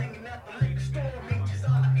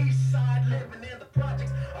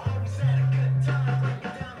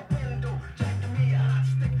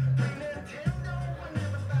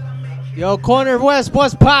Yo, Corner West,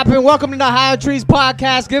 what's poppin'? Welcome to the Higher Trees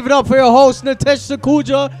Podcast. Give it up for your hosts, Nitesh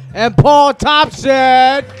Sakuja and Paul Topshed.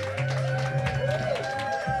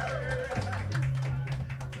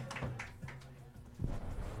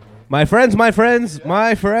 My friends.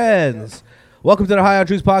 Welcome to the Higher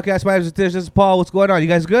Trees Podcast. My name is Nitesh. This is Paul. What's going on? You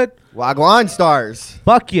guys good? Wagwan stars.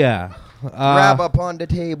 Fuck yeah. Grab up on the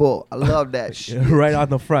table. I love that shit. Right on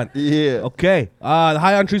the front. Yeah. Okay. The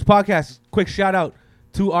High on Trees Podcast. Quick shout out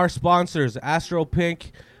to our sponsors, Astro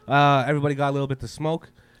Pink. Everybody got a little bit to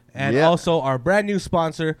smoke. And also our brand new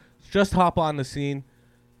sponsor, just hop on the scene,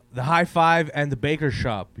 the High Five and the Baker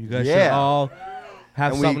Shop. You guys should all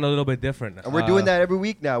have something a little bit different. And we're doing that every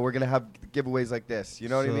week now. We're going to have giveaways like this. You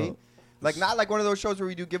know what I mean? Like, not like one of those shows where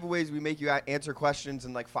we do giveaways, we make you answer questions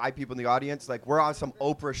and like 5 people in the audience. Like, we're on some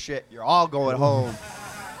Oprah shit. You're all going home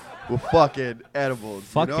with fucking edibles.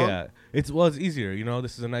 Fuck you know? yeah. It's easier. You know,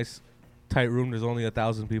 this is a nice tight room. There's only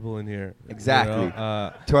 1,000 people in here. Exactly. You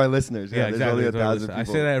know? To our listeners. Yeah, there's exactly. only 1,000 people. I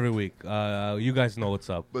say that every week. You guys know what's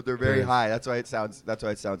up. But they're very high. That's why it sounds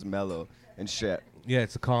mellow and shit. Yeah,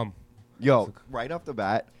 it's a calm. Yo, right off the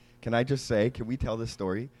bat, can I just say, can we tell this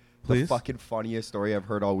story? Please? The fucking funniest story I've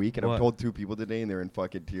heard all week, and I've told 2 people today, and they're in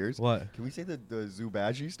fucking tears. What? Can we say the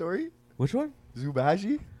Zubaji story? Which one?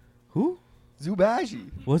 Zubaji? Who?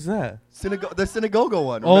 Zubaji. What's that? The synagogue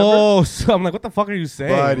one, remember? Oh, so I'm like, what the fuck are you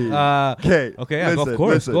saying? Buddy. Okay, yeah, of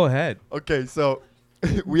course. Listen. Go ahead. Okay, so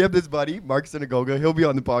we have this buddy, Mark Synagoga. He'll be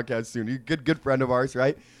on the podcast soon. He's a good friend of ours,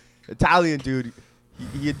 right? Italian dude.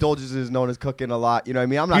 He indulges in his known as cooking a lot. You know what I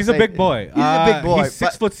mean? I'm not He's saying a big boy. He's a big boy. He's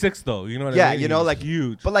 6'6" though. You know what I mean? Yeah, you know, he's like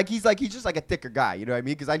huge. But he's just like a thicker guy. You know what I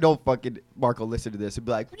mean? Because I know fucking Mark will listen to this and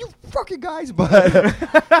be like, "You fucking guys," but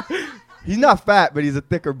he's not fat, but he's a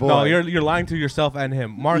thicker boy. No, you're lying to yourself and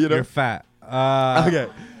him. Mark, you're fat. Okay,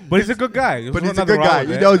 but he's a good guy. But he's a good guy.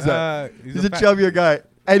 He knows that. He's a chubbier guy.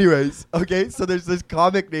 Anyways, okay, so there's this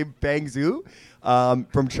comic named Fang Zhu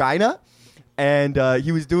from China, and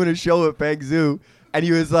he was doing a show at Fang Zhu. And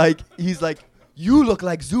he's like, you look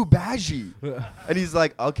like Zubaji. And he's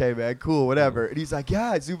like, okay, man, cool, whatever. And he's like,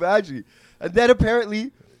 yeah, Zubaji. And then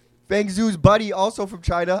apparently, Fang Zhu's buddy, also from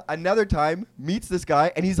China, another time, meets this guy,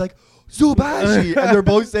 and he's like, Zubaji. And they're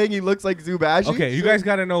both saying he looks like Zubaji. Okay, you guys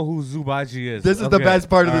got to know who Zubaji is. This is the best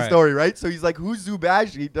part of the story, right? So he's like, who's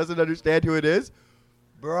Zubaji? Doesn't understand who it is.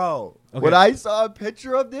 Bro, when I saw a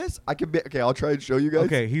picture of this, I'll try and show you guys.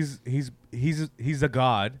 Okay, he's a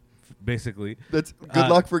god. Basically, that's good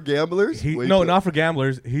luck for gamblers. Not for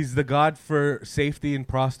gamblers. He's the god for safety in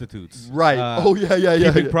prostitutes. Right.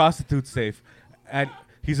 Keeping prostitutes safe, and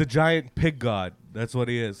he's a giant pig god. That's what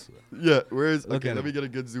he is. Yeah. Okay, let me get a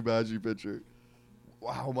good Zubaji picture.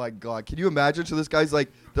 Wow, my God. Can you imagine? So this guy's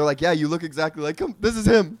like, they're like, yeah, you look exactly like him. This is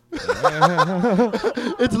him.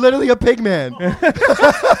 It's literally a pig man. And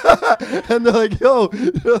they're like, yo,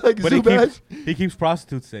 but Zubaji. He keeps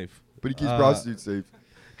prostitutes safe. But he keeps prostitutes safe.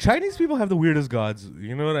 Chinese people have the weirdest gods.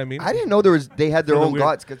 You know what I mean? I didn't know they had their own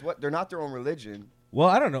gods because they're not their own religion. Well,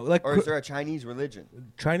 I don't know. Like, or is there a Chinese religion?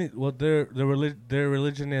 Chinese. Well, their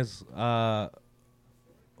religion is like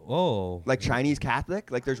Chinese Catholic.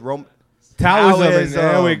 Like there's Taoism.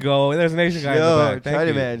 There we go. There's an Asian guy in the back.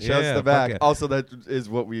 China man, shouts to the back. Also, that is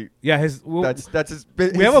what we. Yeah, that's his.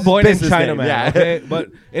 We have a boy named China Man. Yeah. Okay, but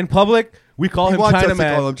in public we call him China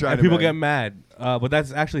Man, and people get mad. But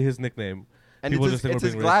that's actually his nickname. And it's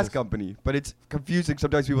his glass company, but it's confusing.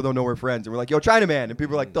 Sometimes people don't know we're friends, and we're like, "Yo, China Man," and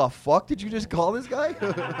people are like, "The fuck did you just call this guy?"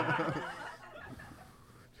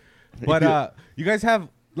 But you guys have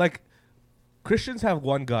Christians have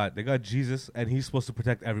one God. They got Jesus, and he's supposed to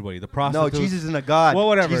protect everybody. The prostitutes. No, Jesus isn't a God. Well,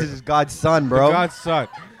 whatever. Jesus is God's son, bro. God's son.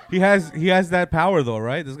 He has that power though,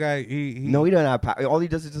 right? This guy. No, he doesn't have power. All he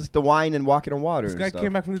does is just the wine and walking on water. This guy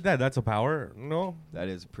came back from the dead. That's a power. No, that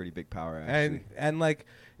is a pretty big power. Actually. And like.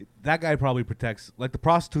 That guy probably protects, like the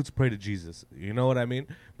prostitutes pray to Jesus, you know what I mean?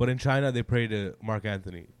 But in China, they pray to Mark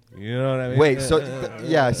Anthony, you know what I mean? Wait,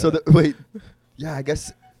 I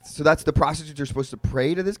guess, so that's the prostitutes are supposed to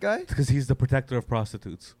pray to this guy? Because he's the protector of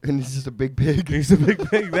prostitutes. And he's just a big pig. He's a big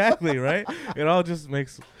pig, exactly, right? It all just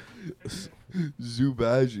makes...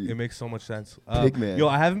 Zubaji. It makes so much sense. Pigman. Yo,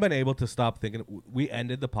 I haven't been able to stop thinking. We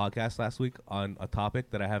ended the podcast last week on a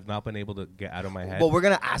topic that I have not been able to get out of my head. Well, we're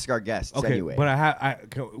gonna ask our guests anyway. But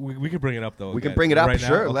we can bring it up though. We can bring it up, right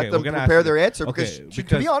sure. Now? Let them prepare their answer. Because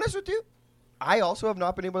to be honest with you, I also have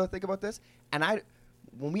not been able to think about this. And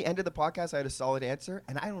when we ended the podcast, I had a solid answer,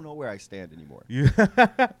 and I don't know where I stand anymore.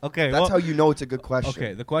 Okay, that's how you know it's a good question.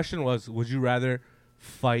 Okay, the question was: would you rather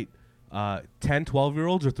fight 10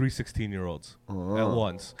 12-year-olds or 3 16-year-olds at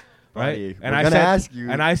once? right? And I ask you.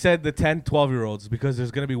 And I said the 10, 12-year-olds because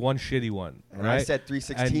there's going to be one shitty one, and right? I said 3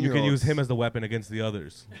 16-year-olds. And you can use him as the weapon against the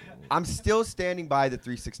others. I'm still standing by the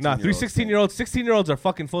 3 16-year-olds. Nah, 3 16-year-olds, 16-year-olds are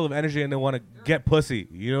fucking full of energy and they want to get pussy.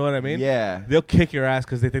 You know what I mean? Yeah. They'll kick your ass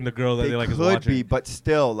because they think the girl that they like is watching. Could be, but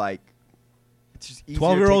still, like, it's just easier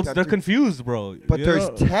 12-year-olds, they're confused, bro. But there's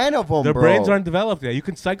 10 of them, Their bro. brains aren't developed yet. You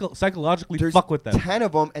can psychologically fuck with them. 10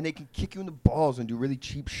 of them, and they can kick you in the balls and do really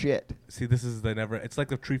cheap shit. See, this is the never. It's like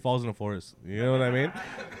the tree falls in a forest. You know what I mean?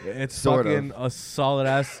 It's Sort fucking a solid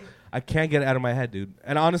ass. I can't get it out of my head, dude.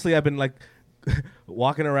 And honestly, I've been like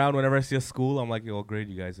walking around whenever I see a school. I'm like, yo, what grade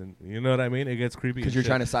you guys in? You know what I mean? It gets creepy. Because you're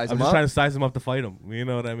trying to size them up? I'm just trying to size them up to fight them. You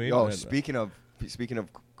know what I mean? Oh, And, speaking of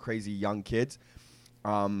crazy young kids,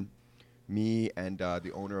 me and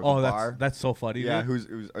the owner of the bar. That's so funny. Yeah, dude.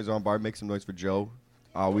 who's on bar. Make some noise for Joe.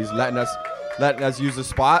 Always letting us use the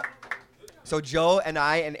spot. So Joe and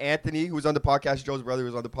I and Anthony, who was on the podcast, Joe's brother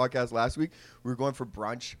was on the podcast last week. We were going for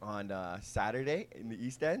brunch on Saturday in the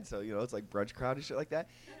East End. So, you know, it's like brunch crowd and shit like that.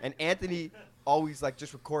 And Anthony always like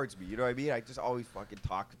just records me. You know what I mean? I just always fucking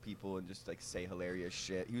talk to people and just like say hilarious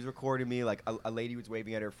shit. He was recording me. Like a lady was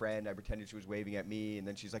waving at her friend. I pretended she was waving at me. And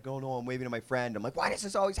then she's like, oh, no, I'm waving at my friend. I'm like, why does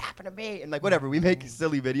this always happen to me? And like, whatever. We make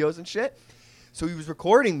silly videos and shit. So he was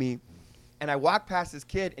recording me. And I walked past this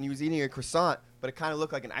kid and he was eating a croissant. But it kind of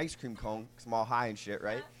looked like an ice cream cone because I'm all high and shit,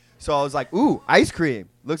 right? So I was like, ooh, ice cream.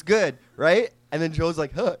 Looks good, right? And then Joe's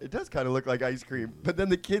like, huh, it does kind of look like ice cream. But then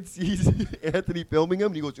the kid sees Anthony filming him,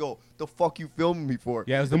 and he goes, yo, the fuck you filming me for?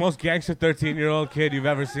 Yeah, it was the most gangster 13-year-old kid you've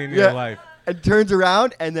ever seen in your life. And turns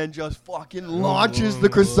around and then just fucking launches the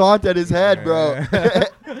croissant at his head, bro.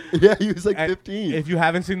 Yeah, he was like 15. If you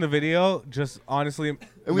haven't seen the video, just honestly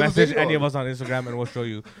message any of us on Instagram and we'll show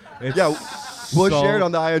you. We'll share it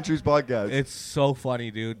on the High on Truths podcast. It's so funny,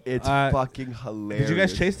 dude. It's fucking hilarious. Did you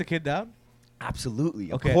guys chase the kid down?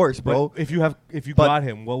 Absolutely. Of course, bro. But if you got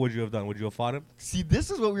him, what would you have done? Would you have fought him? See,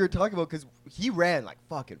 this is what we were talking about because he ran like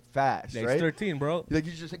fucking fast, yeah, right? He's 13, bro. Like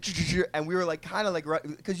you just like, and we were like kind of like,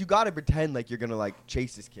 because you got to pretend like you're going to like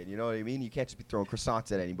chase this kid. You know what I mean? You can't just be throwing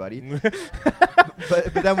croissants at anybody.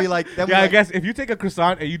 but then we like, I guess if you take a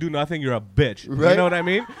croissant and you do nothing, you're a bitch. Right? You know what I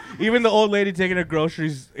mean? Even the old lady taking her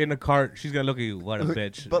groceries in a cart, she's going to look at you, what a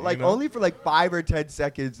bitch. But like only for like 5 or 10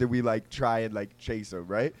 seconds did we like try and like chase him,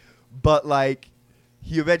 right? But like,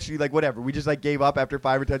 he eventually, like, whatever. We just, like, gave up after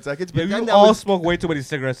 5 or 10 seconds. But you all smoked way too many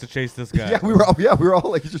cigarettes to chase this guy. Yeah, we were all,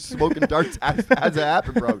 like, just smoking darts as it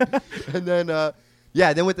happened, bro. And then,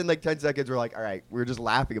 then within, like, 10 seconds, we're like, all right. We were just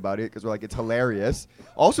laughing about it because we're like, it's hilarious.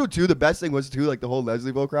 Also, too, the best thing was, too, like, the whole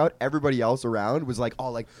Leslieville crowd, everybody else around was, like,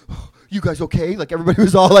 all like, oh, you guys okay? Like, everybody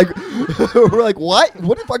was all like, we're like, what?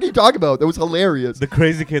 What the fuck are you talking about? That was hilarious. The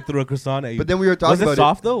crazy kid threw a croissant at you. But then we were talking about Was it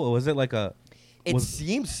soft, though? Or was it like a... It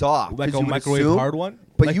seems soft. Like a microwave hard one?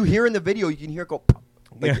 But like you hear in the video, you can hear it go...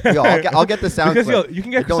 Like, yo, I'll get the sound because, clip. yo, you can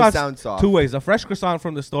get croissants two ways. A fresh croissant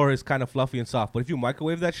from the store is kind of fluffy and soft. But if you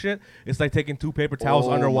microwave that shit, it's like taking 2 paper towels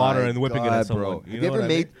underwater and whipping it at someone. Bro. Have you ever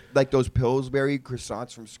made like those Pillsbury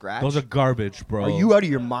croissants from scratch? Those are garbage, bro. Are you out of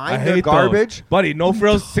your mind? I hate garbage? Those. Buddy, no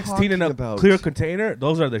frills, 16 in a clear container.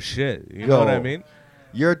 Those are the shit. You know what I mean?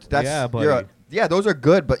 Yeah, those are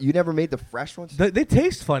good, but you never made the fresh ones? They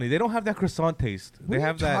taste funny. They don't have that croissant taste. What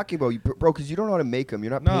are you talking about, bro? Because you don't know how to make them.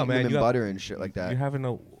 You're not painting them in butter and shit like that. You're having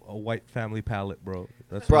a white family palate, bro.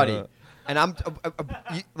 That's Buddy. And I'm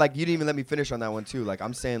like, you didn't even let me finish on that one too. Like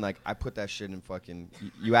I'm saying, like I put that shit in fucking.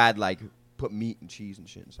 You add like put meat and cheese and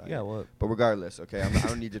shit inside. Yeah, what? But regardless, okay, I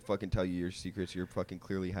don't need to fucking tell you your secrets. You're fucking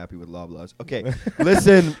clearly happy with Loblaws. Okay,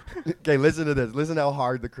 listen. Okay, listen to this. Listen how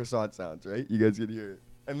hard the croissant sounds. Right? You guys can hear it.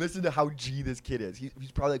 And listen to how G this kid is.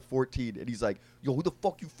 He's probably like 14, and he's like, "Yo, who the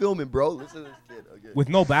fuck you filming, bro?" Listen to this kid. Okay. With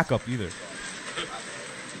no backup either.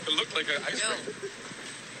 It looked like an ice cream.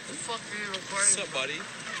 The fuck are you recording? What's up, buddy?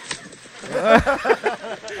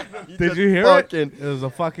 Did you hear it? It was a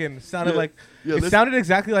fucking sounded like it sounded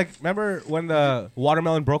exactly like. Remember when the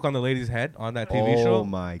watermelon broke on the lady's head on that TV show? Oh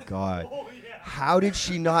my god. How did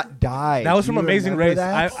she not die? That was from Amazing Race.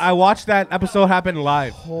 I watched that episode happen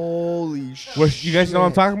live. Holy shit. Where you guys know what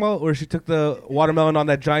I'm talking about? Where she took the watermelon on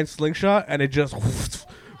that giant slingshot and it just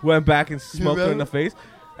went back and smoked her in the face.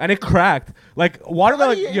 And it cracked. Like,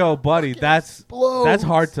 watermelon, yo, buddy, that's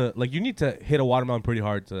hard to, like, you need to hit a watermelon pretty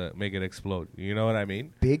hard to make it explode. You know what I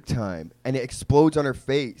mean? Big time. And it explodes on her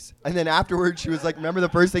face. And then afterwards, she was like, remember the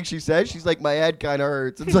first thing she said? She's like, my head kind of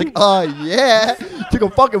hurts. It's like, oh, yeah. Took a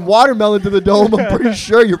fucking watermelon to the dome. I'm pretty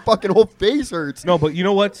sure your fucking whole face hurts. No, but you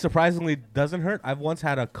know what surprisingly doesn't hurt? I've once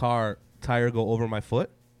had a car tire go over my foot,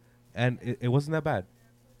 and it wasn't that bad.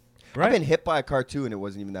 Right? I've been hit by a car too, and it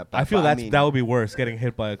wasn't even that bad. I feel that would be worse, getting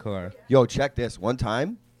hit by a car. Yo, check this. One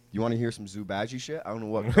time, You want to hear some Zubaji shit? I don't know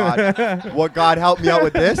what God helped me out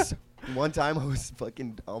with this. One time I was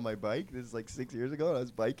fucking on my bike. This is like 6 years ago. And I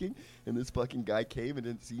was biking, and this fucking guy came and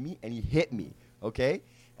didn't see me, and he hit me. Okay,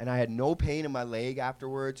 and I had no pain in my leg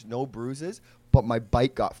afterwards, no bruises, but my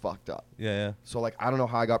bike got fucked up. Yeah. So like I don't know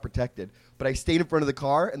how I got protected, but I stayed in front of the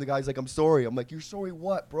car, and the guy's like, "I'm sorry." I'm like, "You're sorry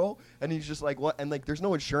what, bro?" And he's just like, "What?" And like, there's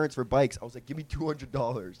no insurance for bikes. I was like, "Give me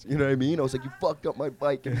 $200." You know what I mean? I was like, "You fucked up my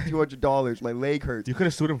bike. Give me $200. My leg hurts." You could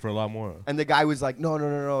have sued him for a lot more. And the guy was like,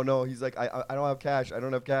 no. He's like, I don't have cash. I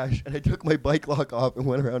don't have cash. And I took my bike lock off and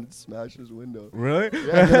went around and smashed his window. Really?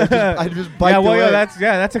 Yeah, I just biked away.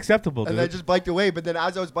 That's acceptable, dude. And I just biked away. But then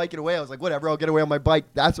as I was biking away, I was like, whatever, I'll get away on my bike.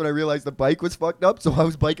 That's when I realized the bike was fucked up. So I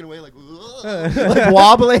was biking away like, like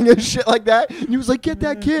wobbling and shit like that. And he was like, get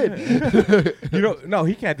that kid. No,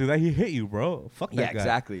 he can't do that. He hit you, bro. Fuck that guy. Yeah,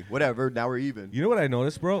 exactly. Whatever. Now we're even. You know what I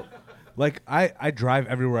noticed, bro? Like, I drive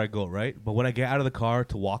everywhere I go, right? But when I get out of the car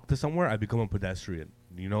to walk to somewhere, I become a pedestrian.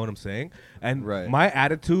 You know what I'm saying? And my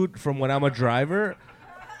attitude from when I'm a driver,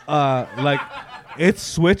 like, it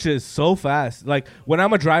switches so fast. Like, when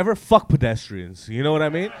I'm a driver, fuck pedestrians. You know what I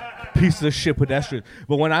mean? Piece of shit pedestrians.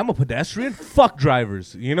 But when I'm a pedestrian, fuck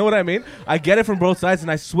drivers. You know what I mean? I get it from both sides,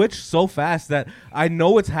 and I switch so fast that I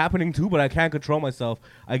know it's happening too, but I can't control myself.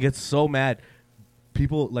 I get so mad.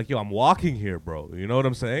 People like, yo, I'm walking here, bro. You know what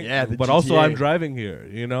I'm saying? Yeah, but GTA. Also I'm driving here.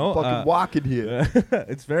 You know, fucking walking here.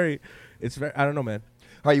 It's very. I don't know, man.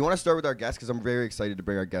 All right, you want to start with our guest because I'm very excited to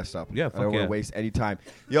bring our guest up. Yeah, I don't want to waste any time.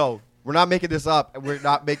 Yo, we're not making this up, and we're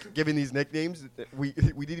not giving these nicknames. We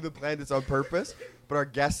didn't even plan this on purpose. But our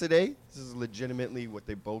guest today, this is legitimately what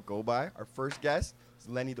they both go by. Our first guest is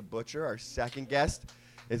Lenny the Butcher. Our second guest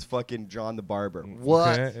is fucking John the Barber.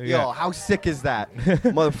 What? Okay, Yo, yeah. how sick is that?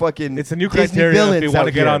 Motherfucking It's a new Disney criteria if villains you want to out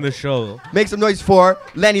get here. on the show. Make some noise for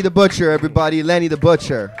Lenny the Butcher, everybody. Lenny the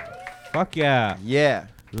Butcher. Fuck yeah. Yeah.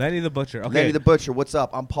 Lenny the Butcher. Okay. Lenny the Butcher, what's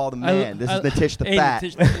up? I'm Paul the Man. This is Natish the Fat.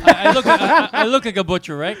 I look like a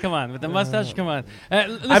butcher, right? Come on, with the mustache, come on.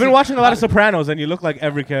 I've been watching a lot of Sopranos, and you look like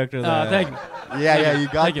every character. Thank you. Yeah, you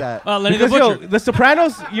got Thank you. that. Lenny Because, the Butcher. The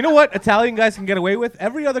Sopranos, you know what Italian guys can get away with?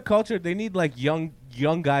 Every other culture, they need like young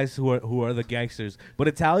guys who are the gangsters. But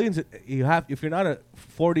Italians, if you're not a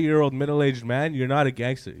 40-year-old middle-aged man, you're not a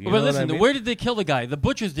gangster. You know But listen, what I mean? where did they kill the guy? The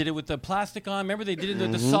butchers did it with the plastic on. Remember, they did it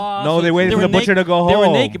with the saw. No, they waited for the butcher to go They were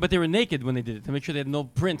home. naked, but they were naked when they did it to make sure they had no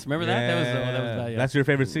prints. Remember that? That was bad. Yeah. That's your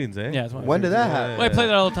favorite scenes, eh? Yeah. That's one of my When did favorites. that happen? Well, I play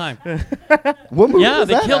that all the time. What movie Yeah, was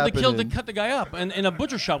they that killed, happening? cut the guy up. And in a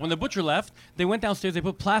butcher shop, when the butcher left, they went downstairs, they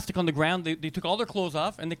put plastic on the ground, they took all their clothes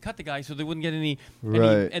off, and they cut the guy so they wouldn't get any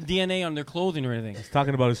DNA on their clothing or anything. He's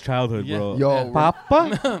talking about his childhood, Yeah. bro. Yo,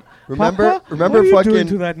 Papa? remember Papa? What are you fucking doing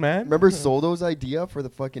to that man? Remember Soldo's idea for the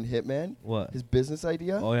fucking hitman? What? His business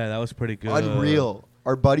idea? Oh yeah, that was pretty good. Unreal.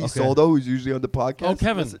 Our buddy Okay. Soldo, who's usually on the podcast. Oh,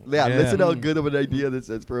 Kevin. Listen how good of an idea this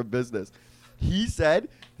is for a business. He said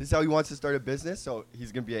this is how he wants to start a business. So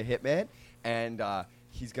he's gonna be a hitman, and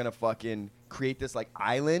he's gonna fucking create this like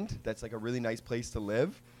island that's like a really nice place to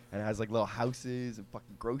live, and it has like little houses and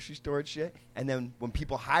fucking grocery store and shit. And then when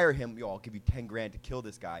people hire him, yo, I'll give you 10 grand to kill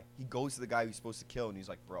this guy. He goes to the guy who's supposed to kill, and he's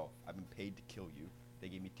like, bro, I've been paid to kill you. They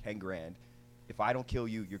gave me 10 grand. If I don't kill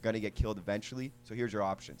you, you're gonna get killed eventually. So here's your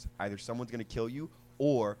options: either someone's gonna kill you,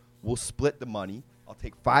 or we'll split the money. I'll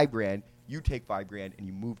take 5 grand, you take 5 grand, and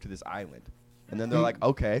you move to this island. And then they're like,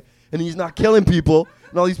 okay. And he's not killing people.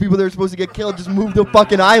 And all these people that are supposed to get killed just moved to a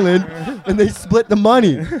fucking island, and they split the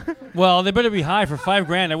money. Well, they better be high for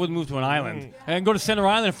 $5,000. I wouldn't move to an island. And go to Center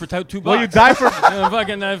Island for $2. Well, you die for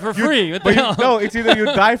for free. What the hell? no, it's either you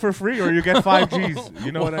die for free or you get 5 G's.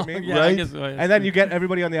 You know what I mean? Yeah, Right? I guess so, yes. And then you get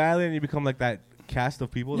everybody on the island, and you become like that cast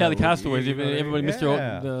of people. Yeah, that the castaways. Everybody, Yeah.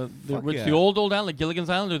 Mr. Fuck What's yeah. the old island, like Gilligan's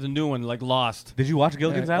Island, or the new one, like Lost? Did you watch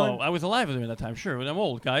Gilligan's Island? Oh, I was alive during that time, sure. But I'm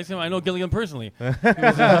old, guys. I know Gilligan personally.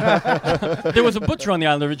 There was a butcher on the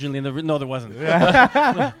island originally. No, there wasn't.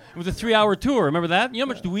 It was a 3-hour tour. Remember that? You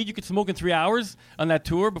know how much weed you could smoke in 3 hours on that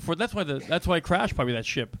tour? Before that's why it crashed probably that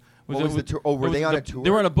ship. What was the tour? Oh, were they on a tour? They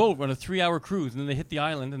were on a boat on a 3-hour cruise, and then they hit the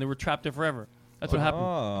island, and they were trapped there forever. That's what happened.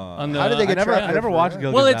 On How did they get trapped? I never watched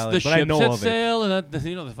Gilligan's Well, it's Island, the but I ship know set of it. sail, and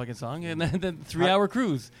you know the fucking song, and then 3-hour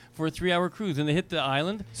cruise for a 3-hour cruise, and they hit the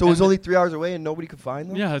island. So it was only 3 hours away, and nobody could find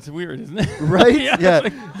them? Yeah, it's weird, isn't it? Right? Yeah. Yeah.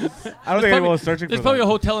 It's like- I don't think anyone was searching for There's probably them.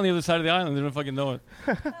 a hotel on the other side of the island. They don't fucking know it.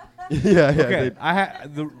 Yeah. Okay,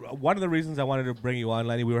 they- one of the reasons I wanted to bring you on,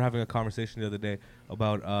 Lenny, we were having a conversation the other day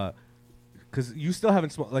about because you still haven't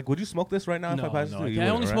smoked. Like, would you smoke this right now if I passed it to you? I You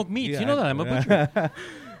only wouldn't, smoke right? meats. Yeah, You know that. I'm a butcher.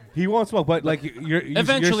 He won't smoke, but like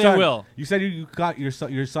Eventually your son, I will. You said you got your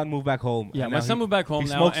son moved back home. Yeah, and my now son moved back home He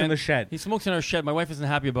now. smokes in and the shed. He smokes in our shed. My wife isn't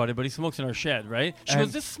happy about it, but he smokes in our shed, right? She And-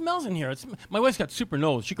 goes, "This smells in here." My wife's got super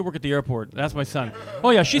nose. She could work at the airport. That's my son. Oh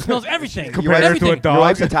yeah, she smells everything. Compared to a everything. dog. Your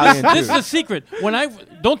wife's Italian This is too. a secret.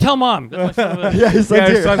 Don't tell mom. That's my son over there. Yeah, his son's Yeah,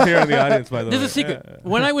 his here. son's here in the audience, by the way. There's a secret.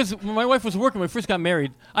 When my wife was working, when we first got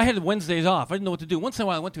married, I had Wednesdays off. I didn't know what to do. Once in a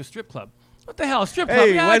while, I went to a strip club. What the hell, a strip club?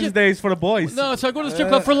 Hey, Yeah, I just- Wednesdays for the boys. No, so I go to the strip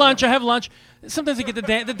club for lunch. I have lunch. Sometimes I get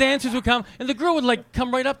the dancers would come, and the girl would like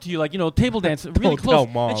come right up to you, like table dance, really Don't close. tell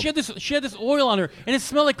Mom. And she had this oil on her, and it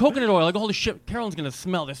smelled like coconut oil. Like holy shit, Carolyn's gonna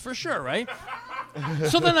smell this for sure, right?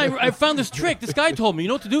 So then I found this trick. This guy told me, you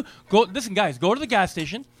know what to do? Listen, guys, go to the gas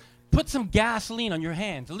station. Put some gasoline on your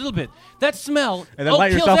hands, a little bit. That smell And then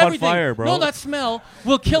light kills yourself on everything. fire, bro. No, that smell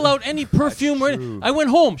will kill out any perfume. I went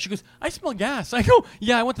home. She goes, I smell gas. I go,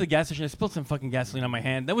 yeah, I went to the gas station. I spilled some fucking gasoline on my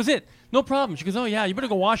hand. That was it. No problem. She goes, oh, yeah, you better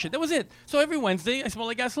go wash it. That was it. So every Wednesday, I smell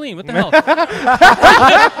like gasoline. What the hell?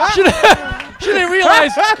 she didn't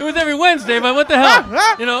realize it was every Wednesday, but what the hell?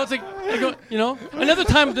 It's like, another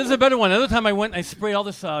time, this is a better one. Another time I went, I sprayed all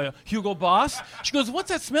this Hugo Boss. She goes, what's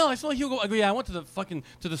that smell? I smell Hugo. I go, yeah, I went to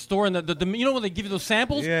the store, and the when they give you those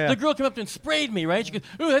samples? Yeah. The girl came up there and sprayed me, right? She goes,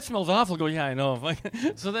 ooh, that smells awful. I go, yeah, I know.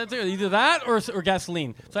 So that's either that or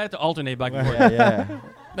gasoline. So I had to alternate back and forth. Yeah.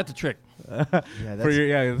 That's a trick.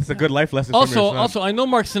 It's a good life lesson. from your son. Also, I know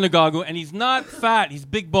Mark Sinagogo, and he's not fat. He's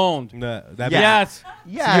big boned. That Yes.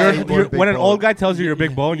 Yeah. when an old guy tells you you're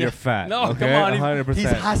big bone, you're fat. No, okay? come on, 100%.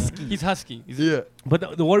 He's husky. He's husky. Yeah.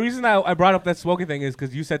 But the one reason I brought up that smoking thing is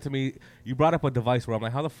because you said to me, you brought up a device where I'm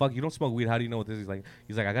like, how the fuck, you don't smoke weed, how do you know what this is?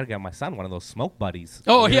 He's like, I gotta get my son one of those smoke buddies.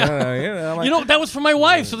 Oh, You yeah. know, I'm like, That was for my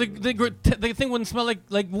wife, so the thing wouldn't smell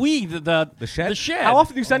like weed. the shed? The shed. How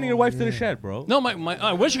often do you send your wife to the shed, bro? No,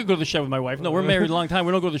 I wish I could go to the shed with my wife. No, we're married a long time.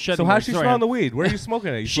 We don't go to the shed. So anymore. how's she Sorry, smelling Ann. the weed? Where are you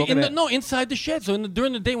smoking it? You smoking it? No, inside the shed. So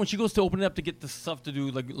during the day when she goes to open it up to get the stuff to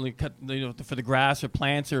do, like cut, for the grass or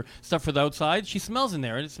plants or stuff for the outside, she smells in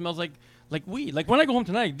there, and it smells like weed. Like when I go home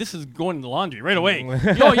tonight, this is going in the laundry right away.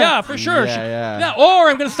 Oh yeah, for sure. Yeah. Or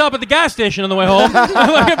I'm gonna stop at the gas station on the way home.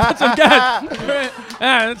 I'm gonna put some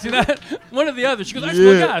gas. See that? One or the other. She goes, I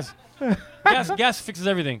smell gas. Gas fixes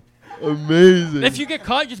everything. Amazing. If you get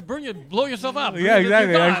caught, just blow yourself up. Yeah,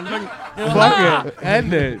 exactly. You're gone. Fuck it.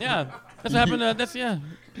 End it. Yeah, that's what happened.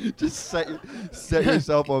 Just set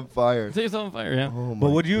yourself on fire. Set yourself on fire. Yeah. Oh But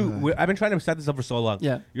my would you? God. I've been trying to set this up for so long.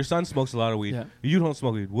 Yeah. Your son smokes a lot of weed. Yeah. You don't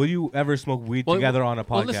smoke weed. Will you ever smoke weed Well, together on a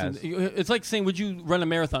Well, podcast? listen, it's like saying, would you run a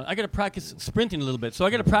marathon? I got to practice sprinting a little bit, so I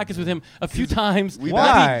got to practice with him a few times. We've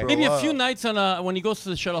Why? been Maybe for a while. few nights on when he goes to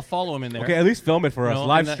the shed, I'll follow him in there. Okay, at least film it for us.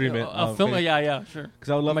 Live and, stream it. I'll film it. Yeah, sure. Because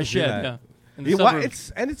I would love my to see shed. that. Yeah. In the Yeah, what?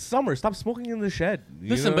 suburbs. It's summer. Stop smoking in the shed.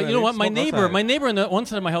 Listen, but you know what? My Smoke neighbor outside. on the one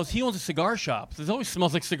side of my house, he owns a cigar shop. So it always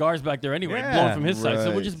smells like cigars back there anyway, Yeah, blowing from his side. So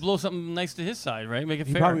we'll right. just blow something nice to his side, right? Make it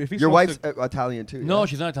He fair. probably, if he Your smokes wife's Italian too. No, yeah?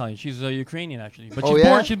 she's not Italian. She's Ukrainian actually. But Oh, she's yeah?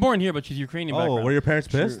 born. She's born here, but she's Ukrainian Oh, background. were your parents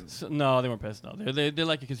pissed? So, no, they weren't pissed. No, they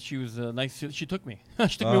like it because she was nice. She took me.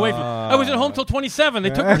 She took me away from. I was at home till 27. She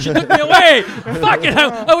took me away. Fuck it.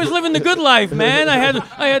 I was living the good life, man. I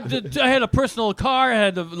had a personal car. I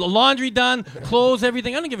had the laundry done, clothes,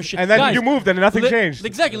 everything. I don't give a shit. And then Guys, you moved and nothing changed.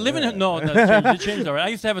 Exactly. Living it changed already. I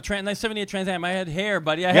used to have a nice 78 Trans Am. I had hair,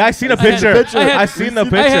 buddy. Yeah, I seen a picture. I seen the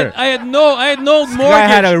picture. I had no mortgage. Guy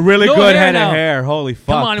had a really no good hair head now. of hair. Holy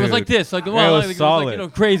fuck! Come on, it was dude. like this. Like, Yeah, well, it was like,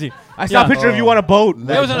 solid. crazy. I saw a picture of you on a boat.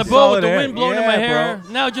 I was on a That's boat with the solid wind hair. blowing in my Yeah, hair.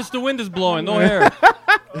 bro. Now just the wind is blowing, no hair.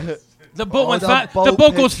 The boat went that the boat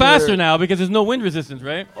boat goes picture. faster now because there's no wind resistance,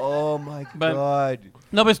 right? Oh my But- God.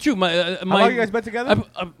 No, but it's true. How long you guys been together?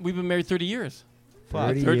 We've been married 30 years.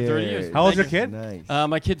 Fuck. 30 years. How old's your Thank kid? Nice.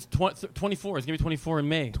 My kid's 24. He's gonna be 24 in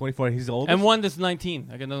May. 24. He's old. And one that's 19.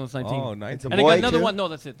 I got another one's 19. Oh, nice. It's a And I boy, got another too? one. No,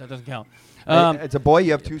 that's it. That doesn't count. It's a boy.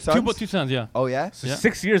 You have two sons. Two sons. Yeah. Oh yeah. So Yeah.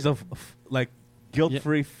 6 years of like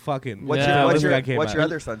guilt-free fucking. What's Yeah, your this guy came what's out. your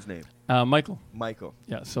other son's name? Michael. Michael.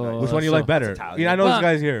 Yeah. So Which one do you so- like better? Italian. Yeah, I know Well, this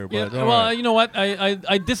guy's here, Yeah, but well, you know what?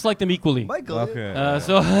 I dislike them equally. Michael. okay.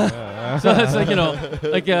 So it's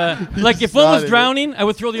like like if one was nodding. drowning, I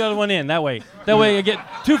would throw the other one in that way. That way I get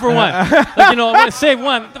 2 for 1. Like I want to save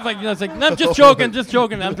one. Like, it's like I'm just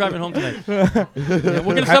joking, I'm driving home tonight. Yeah,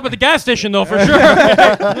 we're gonna stop at the gas station though for sure.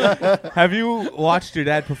 Have you watched your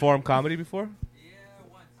dad perform comedy before? Yeah,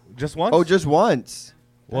 once. Just once? Oh, just once.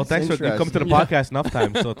 Well, That's thanks for you come to the interesting. podcast enough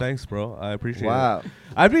time. So thanks, bro. I appreciate it. Wow.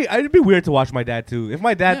 I'd be weird to watch my dad too. If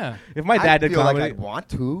my dad did feel comedy, like I'd want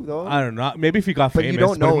to though. I don't know. Maybe if he got But you famous.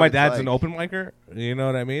 don't But know if my it's dad's like- an open micer, you know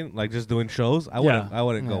what I mean? Like just doing shows, I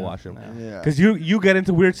wouldn't go watch him. Yeah. Because you get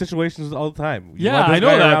into weird situations all the time. You Yeah, want this I know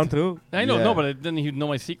guy that. around too. I know, Yeah. no, but then he'd know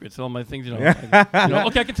my secrets, all my things, you know.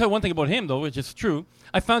 Okay, I can tell you one thing about him, though, which is true.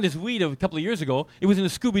 I found this weed a couple of years ago. It was in a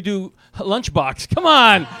Scooby-Doo lunchbox. Come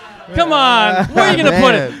on. Come on. Where are you going to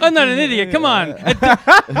put it? Man. I'm not an idiot. Come on.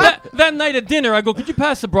 That night at dinner, I go, could you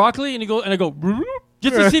pass the broccoli? And I go,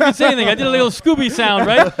 just to see if he'd say anything. I did a little Scooby sound,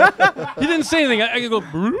 right? He didn't say anything. I go,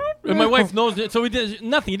 and my wife knows it. So we did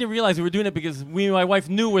nothing. He didn't realize we were doing it because my wife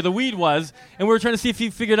knew where the weed was. And we were trying to see if he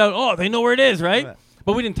figured out, oh, they know where it is, right?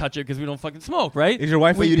 But we didn't touch it because we don't fucking smoke, right? Is your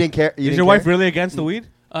wife? Wait, you didn't care? Is your wife really against the weed?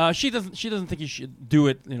 She doesn't think you should do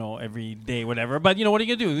it, every day, whatever. But what are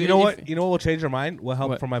you gonna do? You know what? You know what will change her mind? What helped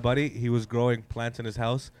What? for my buddy? He was growing plants in his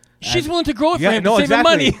house. She's and- willing to grow it for Yeah, him no, to save him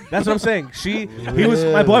exactly. money. That's what I'm saying.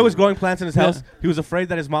 My boy was growing plants in his Yeah. house. He was afraid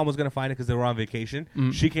that his mom was gonna find it because they were on vacation.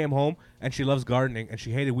 Mm. She came home and she loves gardening and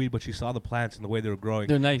she hated weed, but she saw the plants and the way they were growing.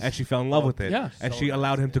 They're nice. And she fell in love with it. Yeah. And she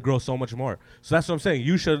allowed him to grow so much more. So that's what I'm saying.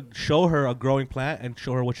 You should show her a growing plant and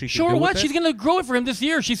show her what she Show can her do what? with She's it. gonna grow it for him this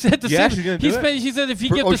year. She said to Yeah, see. she's gonna do it? She said if he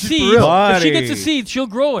For- gets oh, the she's for seeds, real? if she gets the Buddy. seeds, she'll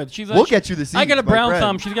grow it. She's like, We'll get you the seeds. I got a my brown friend.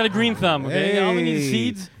 thumb. She's got a green thumb. Okay, all we need is Hey.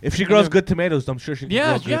 seeds. If she grows good tomatoes, I'm sure she can Yeah,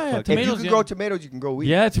 grow good yeah, fucking- If you tomatoes, can yeah. grow tomatoes, you can grow weed.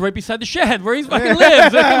 Yeah, it's right beside the shed where he fucking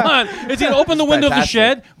lives. Come on, it's gonna open the window of the fantastic.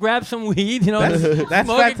 shed, grab some weed, That's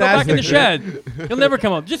smoke it, go back in the fantastic. shed. He'll never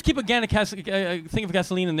come up. Just keep a thing of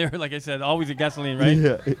gasoline in there, like I said, always a gasoline, right?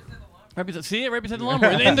 Yeah. Right beside, see it right beside the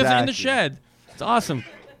lawnmower, in the Exactly. shed. It's awesome.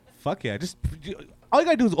 Fuck yeah! All you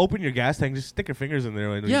gotta do is open your gas tank. Just stick your fingers in there.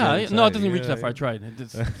 When you Yeah, go no, it inside. doesn't reach Yeah, that far. I yeah. tried.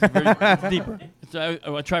 It's deeper.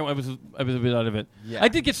 I tried. I was a bit out of it. Yeah. I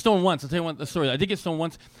did get stoned once. I'll tell you the story. I did get stoned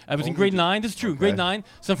once. I was in grade 9. This is true. Grade 9.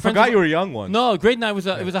 Some friends. Forgot you were young once. No, grade 9 was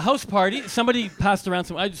it was a house party. Somebody passed around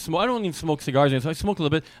some. I don't even smoke cigars, so I smoked a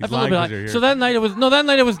little bit. I He's felt a little lying bit 'cause you're high. So that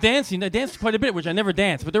night I was dancing. I danced quite a bit, which I never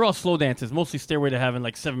danced, but they're all slow dances, mostly Stairway to Heaven,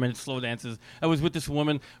 like 7-minute slow dances. I was with this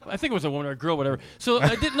woman. I think it was a woman or a girl, whatever. So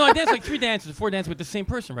I danced like 3 dances, 4 dances with the same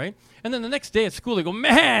person, right? And then the next day at school, they go,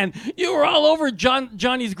 "Man, you were all over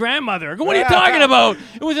Johnny's grandmother." I go, "What are you talking about?"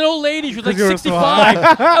 It was an old lady. She was like you were so 65.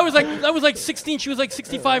 I was like 16. She was like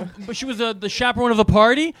 65, but she was the chaperone of the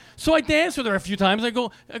party. So I danced with her a few times. I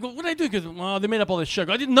go, what did I do? Because they made up all this shit. I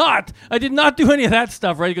go, I did not do any of that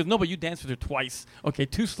stuff, right? He goes, no, but you danced with her twice. Okay,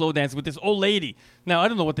 2 slow dances with this old lady. Now I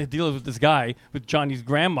don't know what the deal is with this guy, with Johnny's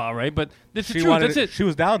grandma, right? But this is true. That's it. She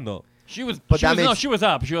was down though. She was, But she that was no, makes- she was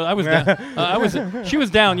up. I was down. She was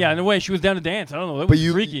down. Yeah, in a way, she was down to dance. I don't know. It But was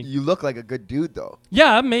you freaky. you look like a good dude though.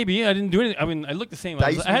 Yeah, maybe I didn't do anything. I mean, I looked the same. That I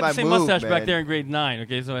used to had be the my same move, mustache back man. there in grade 9.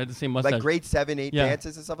 Okay, so I had the same mustache. Like grade 7, 8 Yeah.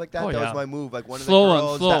 dances and stuff like that. Oh, That yeah. was my move. Like one of Slow the one,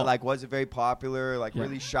 girls slow. that like wasn't very popular, like Yeah.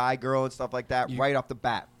 really shy girl and stuff like that. You- Right off the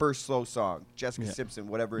bat, first slow song, Jessica Yeah. Simpson,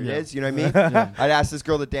 whatever it Yeah. is. You know what I mean? I'd ask this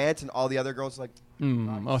girl to dance, and all the other girls like,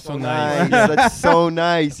 Oh, so nice. That's so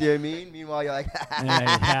nice. You know what I mean? Meanwhile, you're like,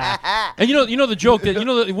 Yeah. And you know the joke that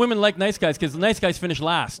that women like nice guys because nice guys finish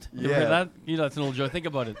last. You ever heard Yeah. that? That's an old joke. Think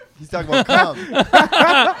about it. he's talking about cum.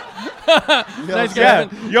 Nice Yeah,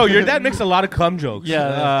 guys. yo, your dad makes a lot of cum jokes. Yeah.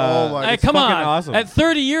 Oh my Hey, it's come fucking on. awesome. At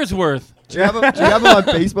 30 years worth. Do you have him on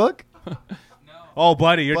Facebook? Oh,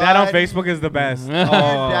 buddy, your dad on Buddy. Facebook is the best. Oh,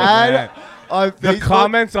 Dad man. on The Facebook.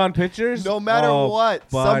 comments on pictures. No matter oh, what,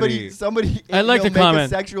 buddy. somebody. I like he'll to make comment. a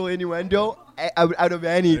sexual innuendo out of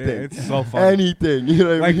anything. It's so funny. Anything. You know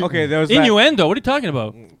what I Like, mean? okay, there was that, Innuendo. What are you talking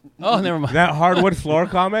about? Oh, never mind. that hardwood floor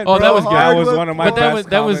comment. Oh, that bro, was good. That was Hardwood one of my But best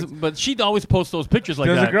comments. but she'd always post those pictures like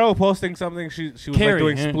There's that. a girl posting something. She was Carrie, like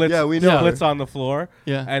doing yeah. splits. Yeah, we know splits her. on the floor.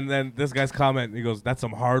 Yeah. And then this guy's comment. He goes, "That's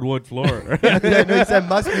some hardwood floor." yeah, no, he said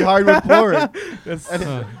must be hardwood flooring. That's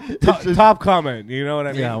It's top, just- top comment. You know what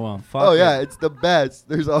I mean? Yeah, well. Fuck Oh it. yeah, it's the best.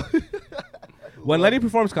 There's all. When Lenny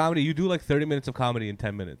performs comedy, you do like 30 minutes of comedy in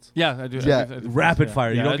 10 minutes. Yeah, I do. Yeah. I do Rapid fire.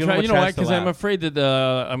 You Yeah, don't I give try- him a you know why? chance to Because I'm laugh. afraid that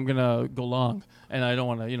I'm gonna go long, and I don't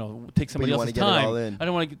want to, take somebody you else's wanna get it all time. in. I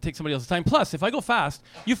don't want to take somebody else's time. Plus, if I go fast,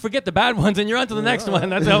 you forget the bad ones, and you're on to the next one.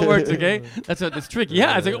 That's how it works. Okay, it's tricky.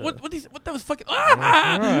 Yeah, it's like what that was fucking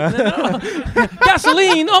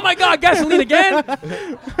gasoline. Oh my god, gasoline again.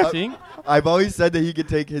 See? I've always said that he could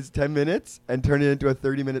take his 10 minutes and turn it into a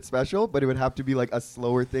 30-minute special, but it would have to be like a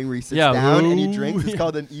slower thing where he sits Yeah. down and he Ooh. drinks. It's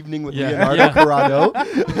called An Evening with Yeah. Leonardo Yeah. Corrado.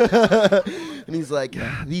 And he's like,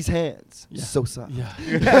 these hands, Yeah. so soft. Yeah.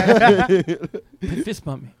 They fist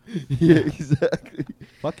bump me. Yeah, exactly.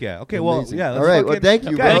 Fuck yeah. Okay, well, Amazing. yeah. All let's right, well, fucking- thank you,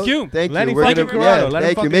 Okay. bro. Thank you. Thank Lenny you. We're fucking gonna, Corrado. yeah, Let him thank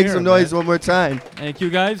you. fucking Make hear some him, noise man. one more time Thank you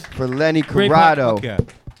guys. for Lenny Great Corrado. Yeah.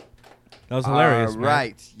 That was hilarious, man.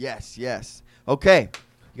 Right. Yes. Okay.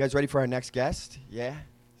 You guys ready for our next guest? Yeah?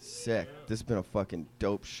 Sick. This has been a fucking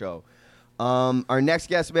dope show. Our next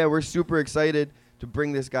guest, man, we're super excited to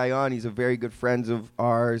bring this guy on. He's a very good friend of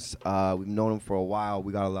ours. We've known him for a while.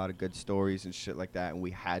 We got a lot of good stories and shit like that, and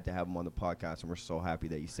we had to have him on the podcast, and we're so happy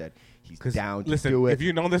that he said he's down to do it. If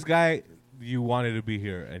you know this guy, you wanted to be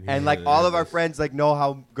here. And like all of our friends like know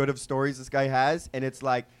how good of stories this guy has, and it's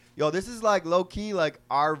like, yo, this is like low-key like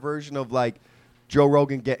our version of like Joe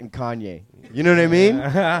Rogan getting Kanye. You know what I mean?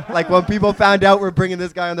 Like when people found out we're bringing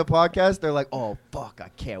this guy on the podcast, they're like, oh, fuck, I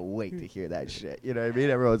can't wait to hear that shit. You know what I mean?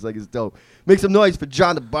 Everyone's like, it's dope. Make some noise for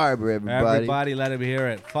John the Barber, everybody. Everybody let him hear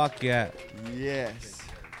it. Fuck yeah. Yes.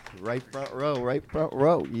 Right front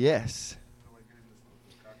row. Yes.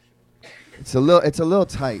 It's a little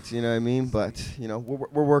tight, you know what I mean? But, you know,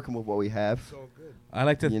 we're working with what we have. I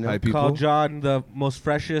like to call John the most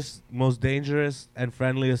freshest, most dangerous, and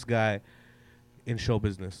friendliest guy in show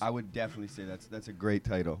business. I would definitely say that's a great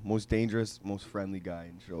title. Most dangerous, most friendly guy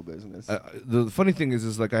in show business. The funny thing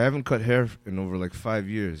is like I haven't cut hair in over like 5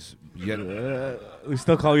 years. Yet we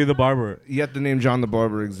still call you the barber. Yet the name John the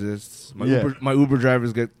Barber exists. My Uber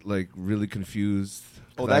drivers get like really confused.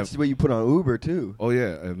 Oh, that's what you put on Uber too. Oh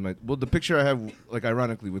yeah. The picture I have, like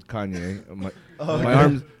ironically with Kanye, my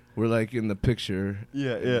arms were like in the picture.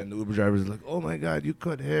 Yeah. And the Uber driver's like, "Oh my God, you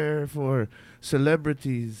cut hair for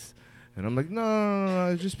celebrities." And I'm like,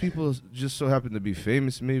 no, it's just people just so happen to be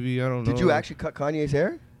famous, maybe. I don't know. Did you actually cut Kanye's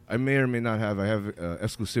hair? I may or may not have. I have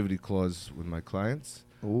exclusivity clause with my clients.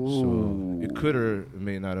 Ooh. So it could or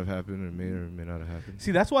may not have happened, or may not have happened.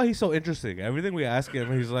 See, that's why he's so interesting. Everything we ask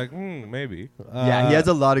him, he's like, maybe. Yeah, he has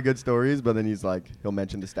a lot of good stories, but then he's like, he'll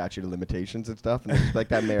mention the statute of limitations and stuff, and it's like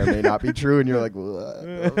that may or may not be true, and you're like,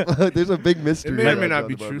 there's a big mystery. It may or may not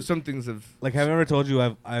be true. Some things have. Like, have I ever told you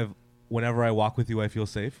I've whenever I walk with you, I feel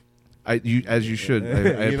safe? As you should.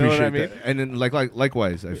 I appreciate that. And then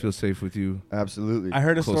likewise, I feel safe with you. Absolutely. I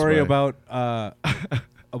heard a story about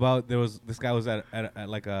this guy was at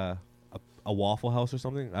like a Waffle House or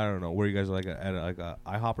something. I don't know where you guys are, like at a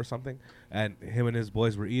IHOP or something, and him and his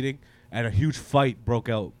boys were eating, and a huge fight broke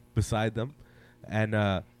out beside them,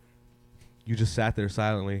 and you just sat there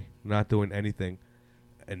silently, not doing anything,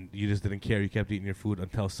 and you just didn't care. You kept eating your food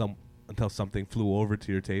until something flew over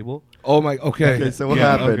to your table. Oh my. Okay. So what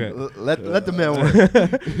happened? Okay. Let the man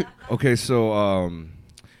work. Okay. So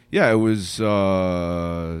it was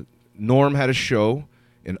Norm had a show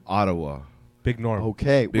in Ottawa. Big Norm.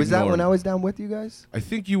 Okay. Big was that Norm. when I was down with you guys? I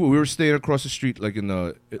think we were staying across the street, like in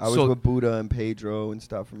the. I was with Buddha and Pedro and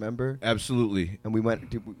stuff. Remember? Absolutely. And we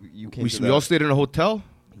went. You came. We all stayed in a hotel.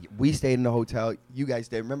 We stayed in a hotel. You guys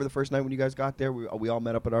did. Remember the first night when you guys got there? We all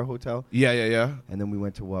met up at our hotel. Yeah. And then we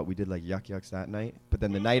went to what? We did like Yuck Yucks that night. But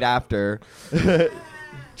then the night after,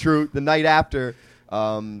 true. The night after,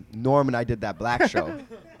 Norm and I did that black show.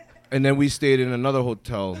 And then we stayed in another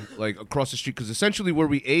hotel, like across the street, because essentially where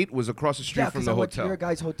we ate was across the street from the I went hotel. to your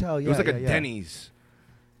guys' hotel. Yeah, it was like a yeah. Denny's.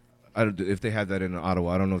 I don't if they have that in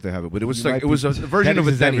Ottawa. I don't know if they have it, but it was You like might it was a version of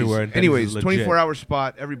a Denny's is Denny's. everywhere, and Denny's Anyways, is legit. 24-hour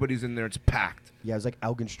spot. Everybody's in there. It's packed. Yeah, it was like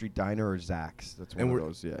Elgin Street Diner or Zach's. That's one And of we're-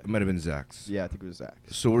 those. Yeah. It might have been Zach's. Yeah, I think it was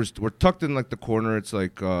Zach's. So we're tucked in like the corner. It's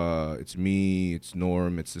like it's me, it's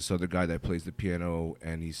Norm, it's this other guy that plays the piano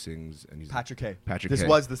and he sings and he's Patrick K. Patrick This K.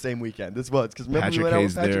 was the same weekend. This was because remember we Patrick went out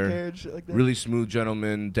K's with Patrick there. K and shit like that. really smooth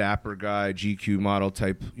gentleman, dapper guy, GQ model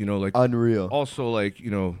type. Like Unreal. also like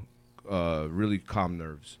really calm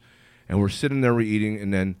nerves. And we're sitting there, we're eating,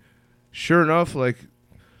 and then sure enough, like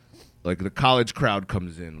the college crowd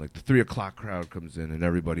comes in, like the 3 o'clock crowd comes in, and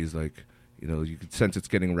everybody's like, you could sense it's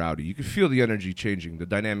getting rowdy. You could feel the energy changing, the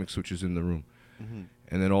dynamic switches in the room. Mm-hmm.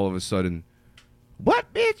 And then all of a sudden,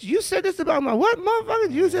 what, bitch? You said this about my what,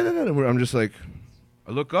 motherfucker? You said that. And I'm just like,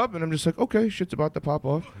 I look up, and I'm just like, okay, shit's about to pop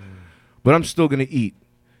off. But I'm still going to eat.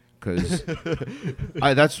 Because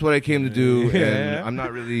that's what I came to do, and I'm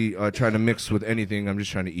not really trying to mix with anything. I'm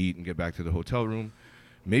just trying to eat and get back to the hotel room.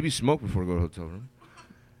 Maybe smoke before I go to the hotel room.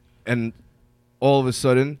 And all of a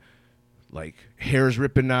sudden, like, hair's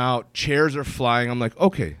ripping out, chairs are flying. I'm like,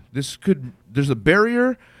 okay, there's a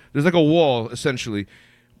barrier. There's like a wall, essentially.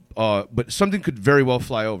 But something could very well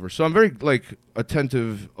fly over. So I'm very, like,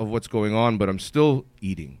 attentive of what's going on, but I'm still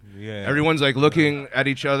eating. Yeah. Everyone's like looking at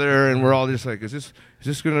each other, and we're all just like, is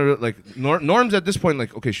this gonna like Norm's at this point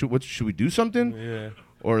like, okay, should we do something? Yeah.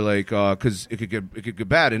 Or like, because it could get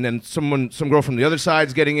bad, and then some girl from the other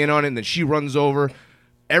side's getting in on it, and then she runs over.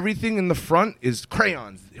 Everything in the front is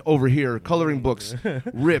crayons over here, coloring books,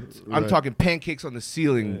 ripped. I'm talking pancakes on the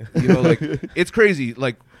ceiling. Like it's crazy,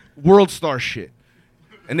 like World Star shit.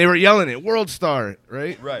 And they were yelling it, World Star,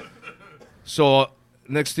 right? Right. So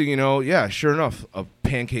next thing you know, yeah, sure enough, a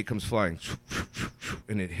pancake comes flying,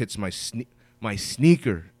 and it hits my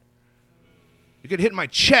sneaker. It could hit my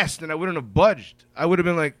chest, and I wouldn't have budged. I would have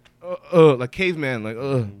been like caveman, like,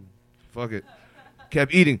 fuck it.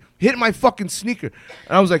 Kept eating. Hit my fucking sneaker.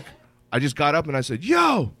 And I was like, I just got up and I said,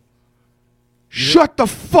 yo, shut the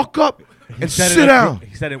fuck up and sit down.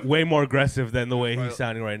 He said it way more aggressive than the way he's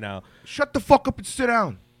sounding right now. Shut the fuck up and sit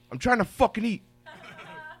down. I'm trying to fucking eat.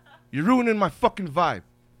 You're ruining my fucking vibe.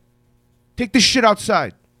 Take this shit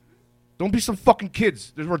outside. Don't be some fucking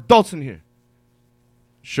kids. There's adults in here.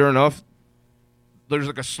 Sure enough, there's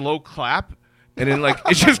like a slow clap. And then, like,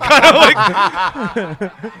 it just kind of,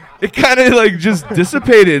 like, it kind of, like, just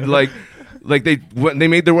dissipated. Like they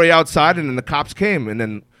made their way outside, and then the cops came. And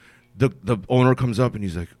then the owner comes up, and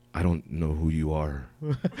he's like, I don't know who you are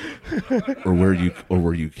or where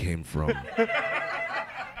you came from.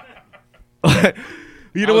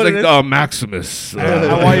 You know what like, it is? Maximus.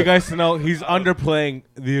 I want you guys to know he's underplaying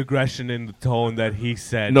the aggression in the tone that he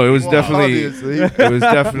said. No, it was definitely obviously. it was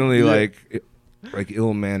definitely like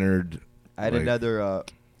ill-mannered. I had like, another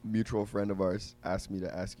mutual friend of ours ask me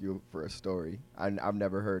to ask you for a story. I've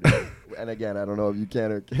never heard it. And again, I don't know if you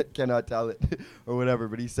can or cannot tell it or whatever,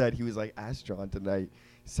 but he was like, ask John tonight.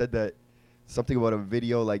 He said that something about a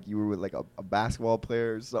video, like you were with like a basketball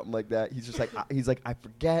player or something like that. He's just like, I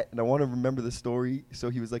forget, and I want to remember the story. So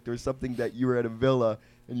he was like, there was something that you were at a villa,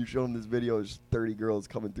 and you showed him this video. There's 30 girls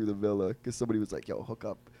coming through the villa because somebody was like, yo, hook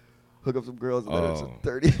up some girls, and then it was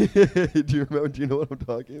 30. Do you remember? Do you know what I'm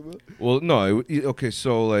talking about? Well, no. Okay,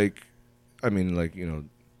 so like, I mean, like, you know,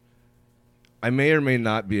 I may or may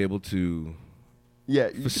not be able to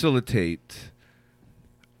facilitate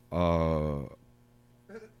a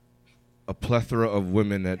plethora of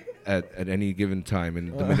women at any given time in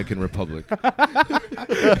the Dominican Republic.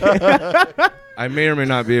 I may or may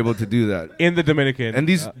not be able to do that in the Dominican. And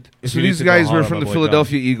these guys were from the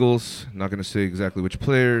Philadelphia Eagles. Not going to say exactly which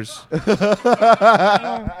players.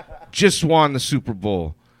 Just won the Super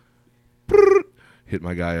Bowl. Hit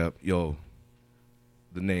my guy up. Yo,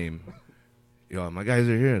 the name. Yo, my guys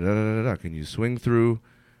are here. Da, da, da, da. Can you swing through?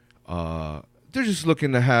 They're just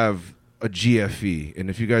looking to have a GFE. And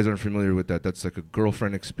if you guys aren't familiar with that, that's like a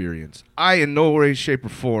girlfriend experience. I, in no way, shape, or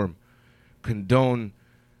form, condone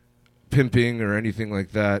pimping or anything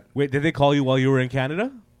like that. Wait, did they call you while you were in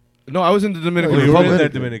Canada? No, I was in the Dominican You were Republic. in the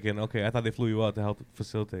Dominican. Okay, I thought they flew you out to help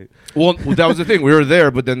facilitate. Well, that was the thing. We were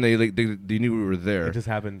there, but then they knew we were there. It just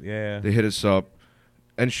happened. Yeah. They hit us up,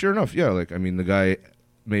 and sure enough, yeah. Like, I mean, the guy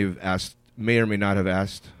may or may not have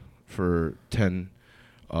asked for 10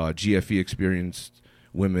 GFE experienced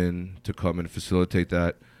women to come and facilitate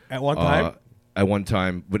that At one time. At one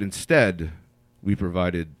time, but instead, we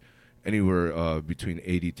provided anywhere between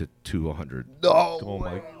 80 to 100. No. Oh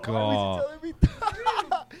my Why God. was he telling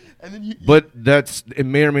me? And then But it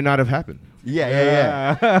may or may not have happened.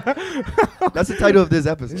 Yeah. That's the title of this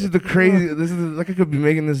episode. This is the crazy. This is like I could be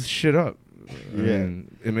making this shit up. Yeah. I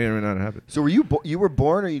mean, it may or may not have happened. So were you were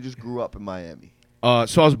born, or you just grew up in Miami?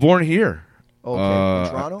 So I was born here. Okay,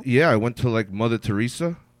 in Toronto? Yeah, I went to like Mother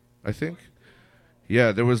Teresa, I think.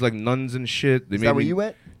 Yeah, there was like nuns and shit. Is that where you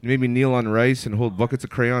went? They made me kneel on rice and hold buckets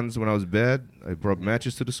of crayons when I was bad. I brought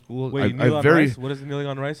matches to the school. Wait, kneel on rice? What does kneeling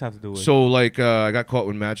on rice have to do with? So like I got caught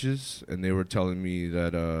with matches, and they were telling me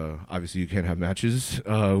that obviously you can't have matches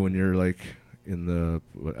when you're like in the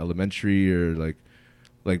elementary or like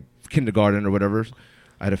kindergarten or whatever.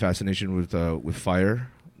 I had a fascination with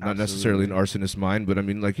fire. Not necessarily an arsonist mind, but I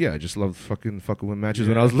mean, like, yeah, I just loved fucking with matches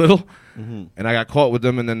when I was little. Mm-hmm. And I got caught with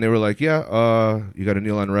them, and then they were like, yeah, you got to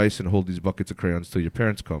kneel on rice and hold these buckets of crayons till your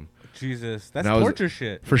parents come. Jesus, that's torture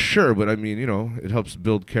shit. For sure, but I mean, you know, it helps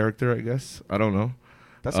build character, I guess. I don't know.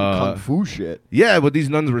 That's some kung fu shit. Yeah, but these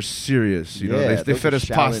nuns were serious. You know, they fed us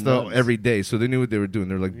pasta nuns every day, so they knew what they were doing.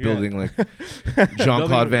 They're like building like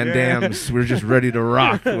Jean-Claude Van Damme's. We're just ready to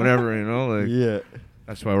rock, whatever, you know. Like, yeah.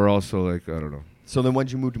 That's why we're also like, I don't know. So then when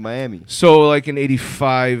did you move to Miami? So like in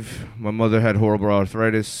 85, my mother had horrible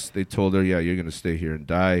arthritis. They told her, yeah, you're going to stay here and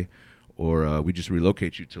die, or we just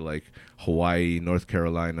relocate you to like Hawaii, North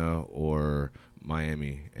Carolina, or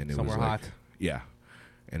Miami. And it somewhere was like, hot. Yeah.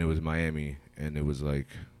 And it was Miami, and it was like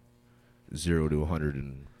 0 to 100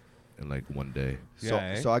 in like one day.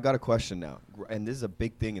 So I got a question now, and this is a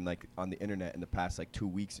big thing in like on the internet in the past like 2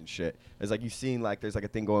 weeks and shit. It's like you've seen like there's like a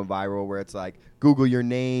thing going viral where it's like Google your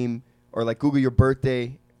name or like Google your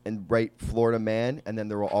birthday and write Florida man, and then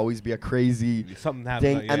there will always be a crazy something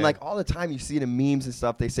thing. And like all the time you see it in memes and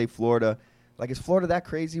stuff, they say Florida. Like, is Florida that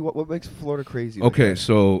crazy? What makes Florida crazy? Okay,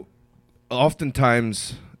 so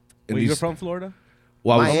oftentimes Wait, you're from Florida?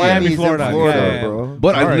 Well, I was Miami's in Florida. Florida, bro.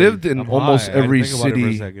 but I Sorry, lived in I'm almost high. I every didn't think about it for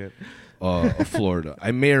a city second. of Florida.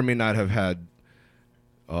 I may or may not have had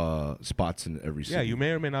spots in every city. Yeah, you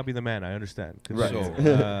may or may not be the man. I understand. Right.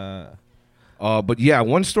 So, But yeah,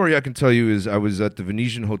 one story I can tell you is I was at the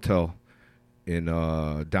Venetian Hotel in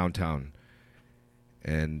downtown,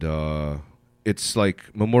 and it's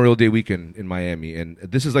like Memorial Day weekend in Miami, and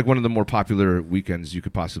this is like one of the more popular weekends you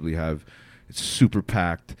could possibly have. It's super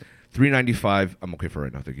packed. $395. I'm okay for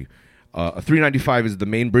right now, thank you. A $395 is the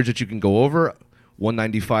main bridge that you can go over.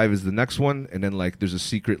 $195 is the next one, and then like there's a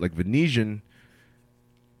secret like Venetian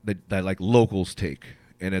that like locals take.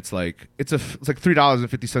 And it's like it's like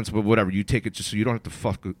 $3.50, but whatever, you take it just so you don't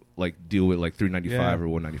have to like deal with like $3.95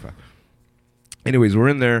 or $1.95. Anyways, we're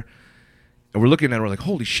in there and we're looking at it, we're like,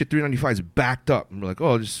 holy shit, $3.95 is backed up. And we're like,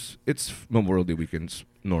 oh, it's Memorial Day weekend, it's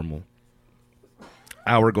normal.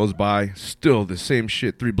 Hour goes by, still the same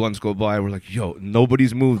shit. 3 blunts go by. We're like, yo,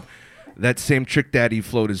 nobody's moved. That same Trick Daddy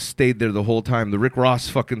float has stayed there the whole time. The Rick Ross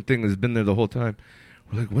fucking thing has been there the whole time.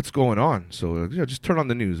 We're like, what's going on? So we're like, yeah, just turn on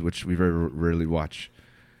the news, which we very rarely watch,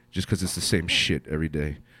 just because it's the same shit every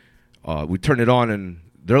day. We turn it on, and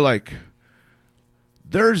they're like,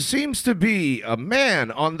 there seems to be a man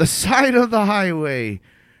on the side of the highway,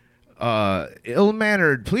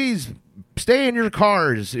 ill-mannered. Please stay in your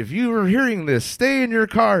cars. If you are hearing this, stay in your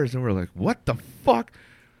cars. And we're like, what the fuck?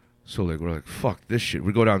 So like we're like, fuck this shit.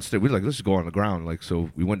 We go downstairs. We're like, let's go on the ground. Like, so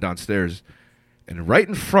we went downstairs, and right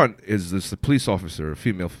in front is this police officer, a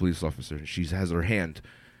female police officer. And she has her hand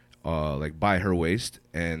like by her waist,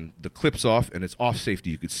 and the clip's off, and it's off safety.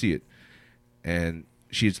 You could see it. And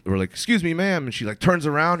we're like, excuse me, ma'am. And she like turns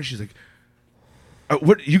around, and she's like,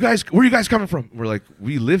 where are you guys coming from? We're like,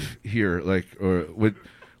 we live here. Like, or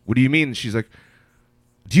what do you mean? And she's like,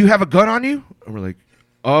 do you have a gun on you? And we're like,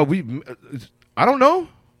 I don't know.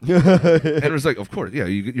 And it was like, of course, yeah,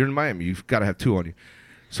 you're in Miami. You've got to have 2 on you.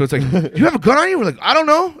 So it's like, do you have a gun on you? We're like, I don't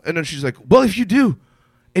know. And then she's like, well, if you do,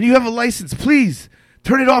 and you have a license, please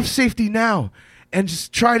turn it off safety now and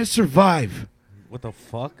just try to survive. what the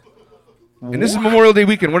fuck? And this is Memorial Day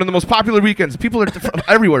weekend, one of the most popular weekends. People are from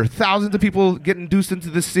everywhere. Thousands of people getting induced into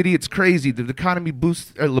this city. It's crazy. The economy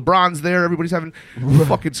boosts. LeBron's there. Everybody's having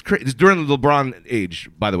fucking crazy. It's during the LeBron age,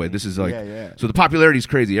 by the way. This is like, so the popularity is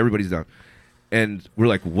crazy. Everybody's down. And we're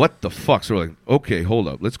like, what the fuck? So we're like, okay, hold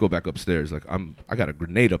up. Let's go back upstairs. Like, I got a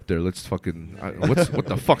grenade up there. Let's fucking, what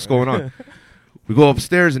the fuck's going on? We go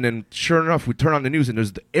upstairs, and then sure enough, we turn on the news, and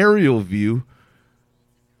there's the aerial view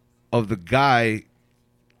of the guy,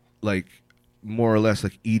 like, more or less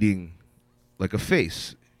like eating like a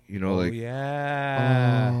face, you know, like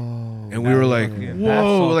yeah. And we were like, fucking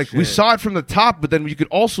whoa, like shit. we saw it from the top, but then you could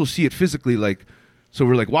also see it physically, like, so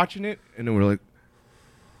we're like watching it, and then we're like,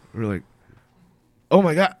 oh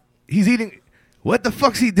my god, he's eating. What the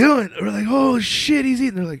fuck's he doing? And we're like, oh shit, he's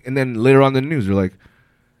eating. They're like, and then later on in the news, they're like,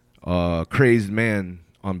 crazed man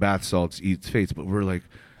on bath salts eats face, but we're like,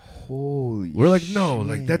 we're like, no,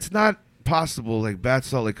 like that's not possible. Like bath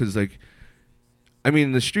salt, like, because like, I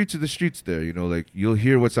mean, the streets are the streets there, you know, like you'll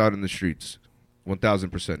hear what's out in the streets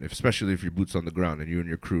 1,000%, especially if your boots on the ground and you and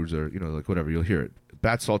your crews are, you know, like whatever, you'll hear it.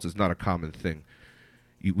 Bath salts is not a common thing.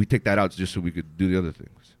 We take that out just so we could do the other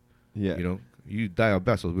things. Yeah. You know, you die of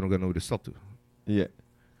bath salts, we don't got nobody to sell to. Yeah.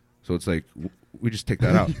 So it's like, we just take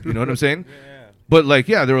that out. You know what I'm saying? Yeah. But like,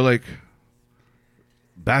 yeah, they were like,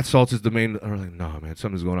 bath salts is the main. I was like, no, man,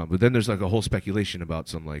 something's going on. But then there's like a whole speculation about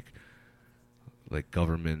some like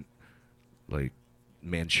government, like,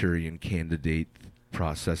 Manchurian candidate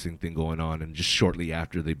processing thing going on, and just shortly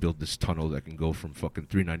after they build this tunnel that can go from fucking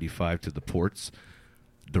 395 to the ports,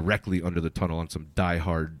 directly under the tunnel on some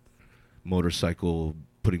diehard motorcycle,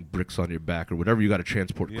 putting bricks on your back or whatever you got to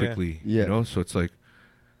transport quickly. You know, so it's like,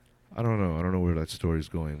 I don't know where that story's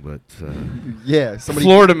going, but yeah,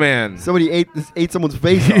 Florida man, somebody ate someone's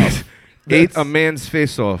face off. Ate a man's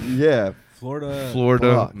face off. Yeah,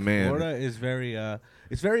 Florida man. Florida is very.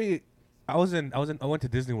 It's very. I went to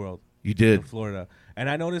Disney World. You did in Florida, and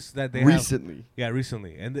I noticed that they recently,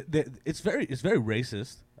 and it's very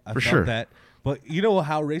racist. I felt sure that, but you know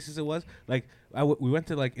how racist it was. Like we went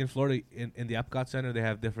to like in Florida in the Epcot Center. They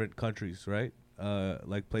have different countries, right?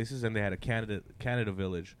 Like places, and they had a Canada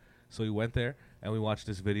village. So we went there and we watched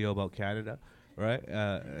this video about Canada, right?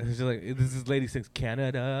 It's just like this lady sings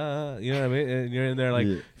Canada, you know what I mean? And you're in there like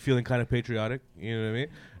feeling kind of patriotic, you know what I mean?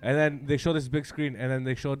 And then they show this big screen, and then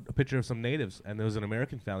they showed a picture of some natives, and there was an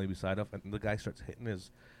American family beside us, and the guy starts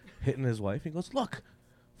hitting his wife. He goes, "Look,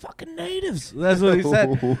 fucking natives." That's what he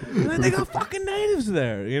said. They got fucking natives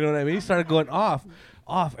there. You know what I mean? He started going off,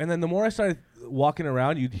 and then the more I started walking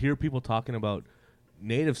around, you'd hear people talking about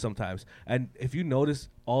native sometimes. And if you notice,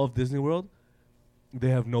 all of Disney World, they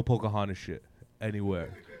have no Pocahontas shit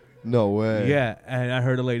anywhere. No way. Yeah, and I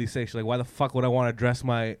heard a lady say, she's like, why the fuck would I want to dress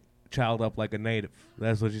my child up like a native?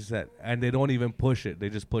 That's what she said. And they don't even push it. They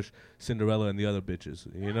just push Cinderella and the other bitches.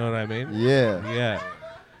 You know what I mean? Yeah. Yeah.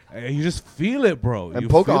 And you just feel it, bro. And you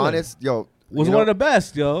Pocahontas, yo, was one of the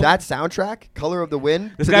best, yo. That soundtrack, Color of the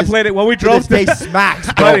Wind. This guy played it when we drove. To this day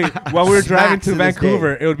smacks, bro. Buddy, while we were driving Smacks to to this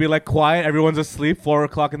Vancouver, day. it would be like quiet. Everyone's asleep. 4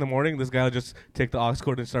 o'clock in the morning. This guy would just take the aux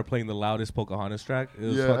cord and start playing the loudest Pocahontas track. It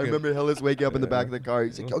was Yeah, I fucking- remember Hillis waking up in the back of the car.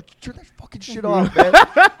 He's like, yo, turn that fucking shit off, man.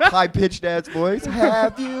 High-pitched dance voice.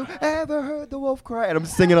 Have you ever heard the wolf cry? And I'm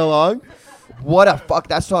singing along. What a fuck.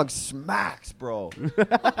 That song smacks, bro.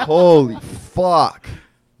 Holy fuck.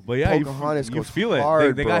 But yeah, Pocahontas you goes feel it.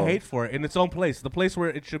 hard, They got bro. hate for it in its own place. The place where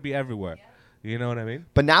it should be everywhere. You know what I mean?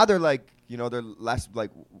 But now they're like, you know, they're less like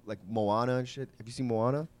Moana and shit. Have you seen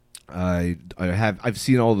Moana? I've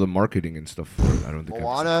seen all the marketing and stuff for it. I don't think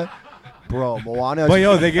Moana, bro, Moana. But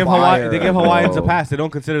yo, they give fire, Hawaiians a bro. pass. They don't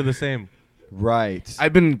consider the same. Right.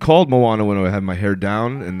 I've been called Moana when I had my hair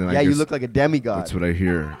down, and then I Yeah, you guess look like a demigod. that's what I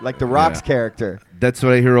hear. Like the Rock's Yeah. character. That's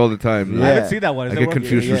what I hear all the time. Yeah. I haven't seen that one. Is I it get worth-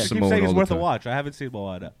 confused for You keep Samoan saying it's all the worth a time. watch. I haven't seen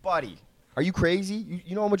Moana. Buddy, are you crazy?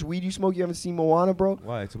 You know how much weed you smoke? You haven't seen Moana, bro?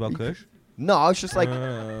 Why? It's about Kush? No, it's just like,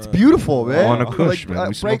 it's beautiful, man. Moana Kush, like, man. We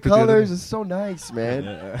bright smoked it the other colors day. is so nice,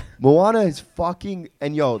 man. Moana is fucking,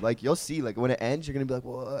 and yo, like, you'll see, like, when it ends, you're going to be like,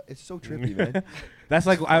 well, it's so trippy, man. That's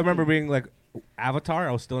like, I remember being like, Avatar.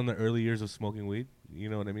 I was still in the early years of smoking weed. You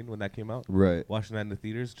know what I mean? When that came out. Right. Watching that in the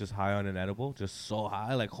theaters, just high on an edible, just so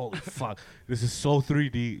high, like, holy fuck, this is so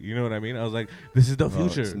 3D. You know what I mean? I was like, this is the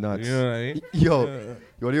future. It's nuts. You know what I mean? Yo, you want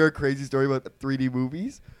to hear a crazy story about the 3D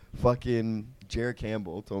movies? Fucking Jared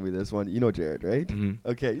Campbell told me this one. You know Jared, right? Mhm.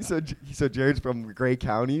 Okay, so Jared's from Gray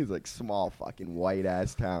County. It's like small fucking white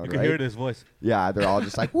ass town, You can right? hear it in his voice. Yeah, they're all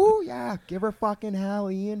just like, woo, yeah, give her fucking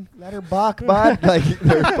hell, Ian. Let her buck, bud. Like,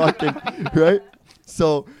 they're fucking, right?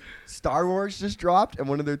 So, Star Wars just dropped, and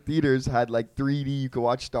one of their theaters had, like, 3D. You could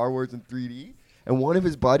watch Star Wars in 3D. And one of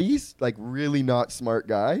his buddies, like, really not smart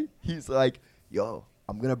guy, he's like, yo,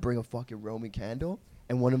 I'm going to bring a fucking Roman candle.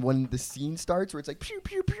 And when the scene starts where it's like, pew,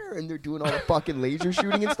 pew, pew, and they're doing all the fucking laser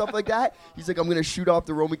shooting and stuff like that, he's like, I'm going to shoot off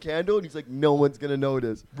the Roman candle. And he's like, no one's going to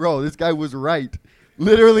notice. Bro, this guy was right.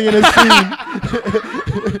 Literally in a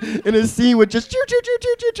scene, in a scene with just choo, choo, choo,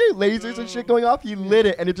 choo, choo, choo, lasers and shit going off, he lit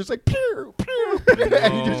it, and it just like pew, pew, pew,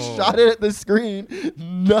 and he just shot it at the screen.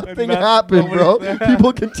 Nothing happened, bro.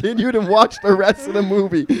 People continued and watched the rest of the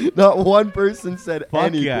movie. Not one person said Fuck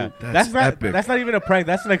anything. yeah. That's not epic. That's not even a prank.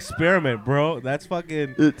 That's an experiment, bro. That's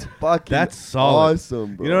fucking. It's fucking That's solid.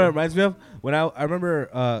 awesome, bro. You know what it reminds me of? When I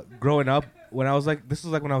remember growing up, when I was like, this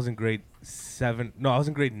was like when I was in grade 7. No, I was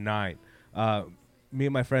in grade 9. Me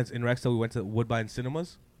and my friends in Rexdale, we went to Woodbine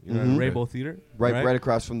Cinemas, you know, Mhm. Rainbow Theater. right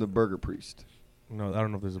across from the Burger Priest. No, I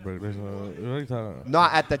don't know if there's a burger. There's a. What are you talking about?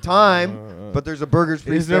 Not at the time, but there's a Burger's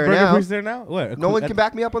Priest Is there a there Burger now. Priest there now? What? No one can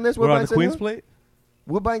back me up on this. We're on Woodbine the Cinema? Queen's Plate?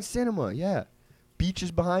 Woodbine Cinema, yeah.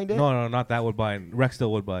 Beaches behind it. No, not that Woodbine.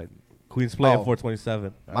 Rexdale Woodbine. Queen's Plate at Oh.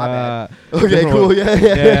 427. My bad. Okay, Okay, cool.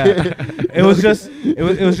 Yeah. It was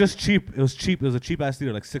just cheap. It was cheap. It was a cheap ass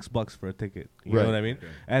theater, like $6 for a ticket. You Right. know what I mean?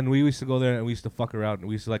 And we used to go there and we used to fuck around. And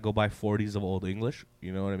we used to like go buy 40s of Old English.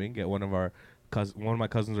 You know what I mean? Get one of my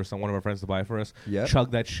cousins or one of our friends to buy for us. Yep.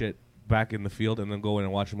 Chug that shit back in the field and then go in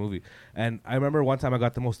and watch a movie. And I remember one time I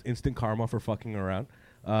got the most instant karma for fucking around.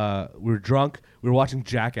 We were drunk. We were watching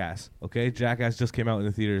Jackass. Okay, Jackass just came out in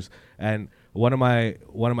the theaters, and one of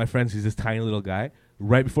my friends, he's this tiny little guy.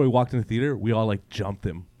 Right before he walked in the theater, we all like jumped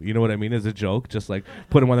him. You know what I mean? As a joke, just like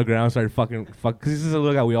put him on the ground, started fuck. Because he's just a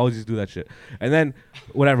little guy. We always just do that shit. And then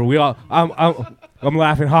whatever, I'm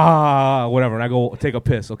laughing, ha ha ha, whatever. And I go take a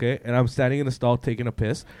piss, okay? And I'm standing in the stall taking a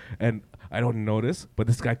piss, and I don't notice, but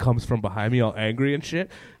this guy comes from behind me all angry and shit.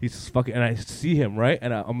 He's just fucking, and I see him, right?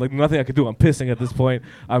 And I'm like, nothing I can do. I'm pissing at this point.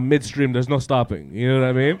 I'm midstream. There's no stopping. You know what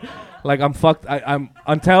I mean? Like, I'm fucked. I'm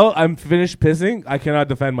until I'm finished pissing, I cannot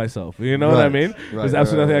defend myself. You know what I mean? There's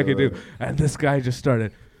absolutely nothing I can do. And this guy just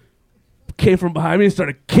came from behind me and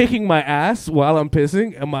started kicking my ass while I'm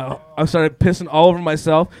pissing, and I started pissing all over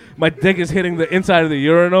myself. My dick is hitting the inside of the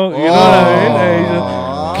urinal. You know what I mean?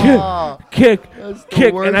 And he just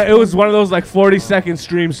kick, and it was one of those like 40-second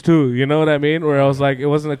streams too. You know what I mean? Where I was like, it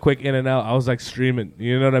wasn't a quick in and out. I was like streaming.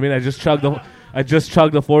 You know what I mean? I just chugged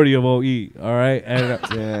the 40 of OE. All right, and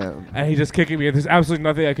Damn. and he just kicking me. And there's absolutely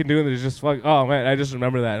nothing I can do. And there's just oh man, I just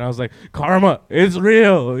remember that. And I was like, karma, it's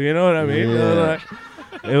real. You know what I mean? Yeah.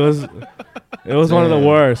 It was one of the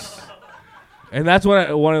worst. And that's one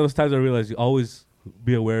of those times I realized you always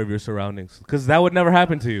be aware of your surroundings, because that would never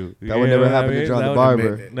happen to you. That would never happen to John the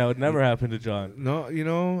barber. That would never happen to John. No, you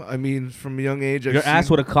know, I mean, from a young age, Your ass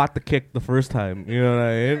would have caught the kick the first time. You know what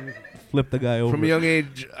I mean? Flip the guy over. From a young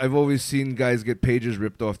age, I've always seen guys get pages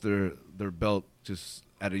ripped off their belt just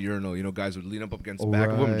at a urinal. You know, guys would lean up against the back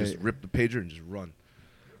of them and just rip the pager and just run.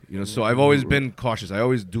 You know, so I've always been cautious. I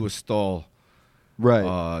always do a stall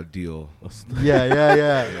deal.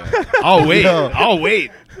 Yeah. I'll wait. No.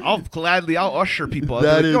 I'll usher people. I'll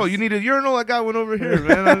That be like, no, is- you need a urinal? I got one over here,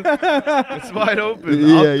 man. It's wide open.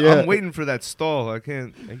 Yeah. I'm waiting for that stall. I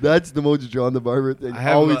can't. That's the most John the barber thing. I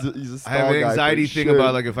have Always, a- he's a stall I have an guy for anxiety thing sure.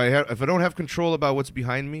 about like if I don't have control about what's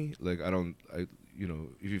behind me, like you know,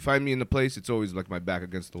 if you find me in the place, it's always like my back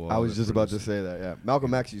against the wall. I was just about to That's- say that. Yeah,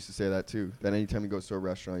 Malcolm X used to say that too. That anytime he goes to a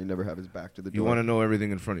restaurant, you never have his back to the door. You want to know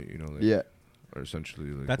everything in front of you, you know? Like, Yeah. Or essentially,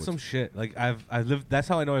 like That's some shit. Like I've lived. That's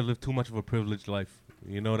how I know I lived too much of a privileged life.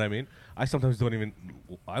 You know what I mean? I sometimes don't even.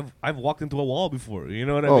 I've walked into a wall before. You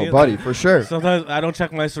know what I mean? Oh, buddy, Like, for sure. sometimes I don't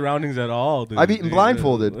check my surroundings at all. Dude. I've eaten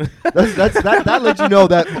blindfolded. that lets you know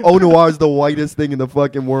that Au Noir is the whitest thing in the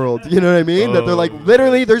fucking world. You know what I mean? That they're like,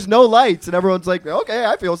 literally, there's no lights, and everyone's like, okay,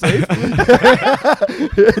 I feel safe.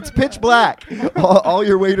 It's pitch black. All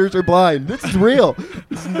your waiters are blind. This is real.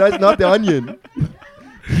 That's not the Onion.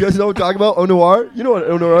 You guys know what I'm talking about? Au Noir? You know what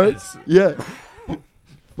Au Noir is? Yeah.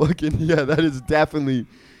 Fucking, yeah, that is definitely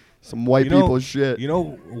some white people's shit. You know,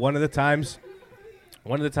 one of the times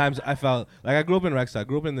I felt like I grew up in Rexdale. I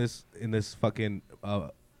grew up in this fucking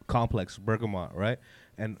complex, Bergamot, right?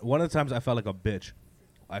 And one of the times I felt like a bitch.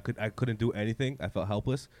 I couldn't do anything. I felt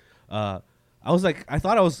helpless. I always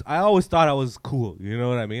thought I was cool. You know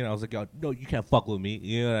what I mean? I was like, yo, no, you can't fuck with me.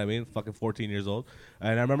 You know what I mean? Fucking 14 years old.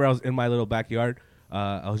 And I remember I was in my little backyard.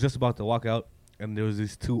 I was just about to walk out, and there was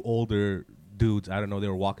these two older dudes. I don't know. They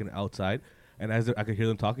were walking outside, and I could hear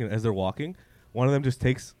them talking. As they're walking, one of them just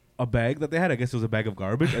takes a bag that they had. I guess it was a bag of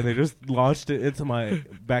garbage, and they just launched it into my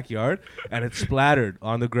backyard, and it splattered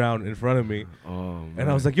on the ground in front of me. Oh, and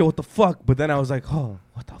I was like, yo, what the fuck? But then I was like, oh,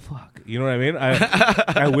 what the fuck? You know what I mean?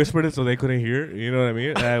 I whispered it so they couldn't hear. You know what I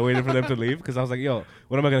mean? And I waited for them to leave because I was like, yo,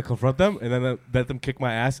 what am I going to confront them? And then let them kick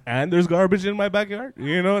my ass and there's garbage in my backyard?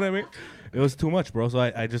 You know what I mean? It was too much, bro. So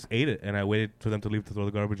I just ate it, and I waited for them to leave to throw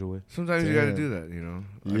the garbage away. Sometimes you got to do that, you know.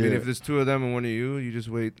 I mean, if there's two of them and one of you, you just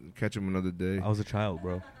wait and catch them another day. I was a child,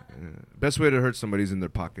 bro. Yeah. Best way to hurt somebody's in their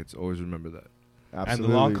pockets. Always remember that. Absolutely.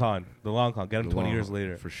 And the long con, get them 20 years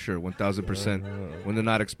later. For sure, 1,000%. When they're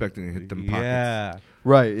not expecting it, hit them pockets. Yeah.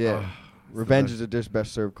 Right, yeah. Revenge is a dish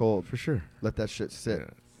best served cold. For sure. Let that shit sit. Yeah.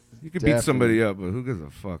 You could beat somebody up, but who gives a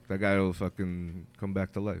fuck? That guy will fucking come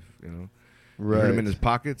back to life, you know? Right. You hurt him in his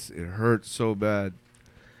pockets, it hurts so bad.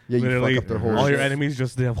 Yeah, you Literally, fuck up their whole all your shit. enemies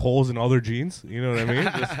just they have holes in all their jeans. You know what I mean?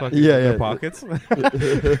 Just fucking Yeah, in their yeah. pockets.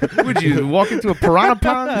 Would you walk into a piranha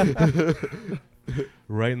pond?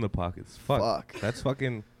 Right in the pockets. Fuck. That's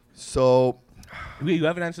fucking. So, Wait, you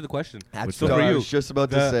haven't answered the question. that's So what for I you, was just about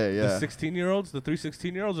to say, yeah. The 16-year-olds, the 3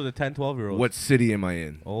 16-year-olds, or the 10 12-year-olds? What city am I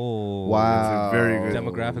in? Oh, Wow. That's a very good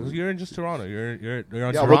demographics. You're in just Toronto. You're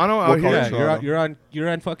on Yeah, Toronto what out part here? of Yeah, Toronto? you're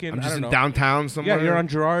on fucking. I'm I just don't in know. downtown somewhere. Yeah, you're on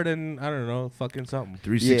Gerard and I don't know, fucking something.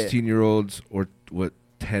 3 Yeah. 16-year-olds or what,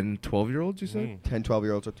 10 12-year-olds, you said? 10,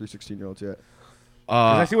 12-year-olds or 3 16-year-olds, yeah.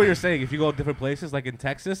 'Cause I see what you're saying. If you go different places, like in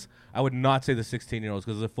Texas, I would not say the 16-year-olds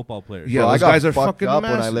because they're football players. Yeah, Bro, I those got guys are fucked fucking up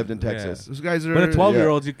when I massive. lived in Yeah. Texas. Those guys are. But the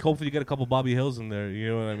 12-year-olds, you hopefully you get a couple Bobby Hills in there. You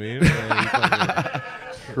know what I mean?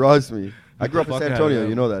 Trust me. I grew up in Fuck San out Antonio. of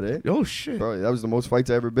You know that, eh? Oh, shit. Bro, that was the most fights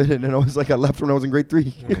I ever been in, and I was like, I left when I was in grade 3.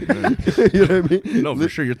 You know what I mean? No, for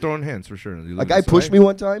sure. You're throwing hands, for sure. A guy pushed me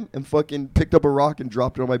one time and fucking picked up a rock and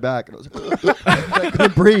dropped it on my back. And I was like, I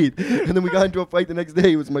couldn't breathe. And then we got into a fight the next day.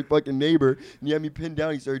 He was my fucking neighbor. And he had me pinned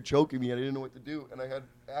down. He started choking me. And I didn't know what to do. And I had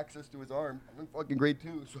access to his arm. I'm in fucking grade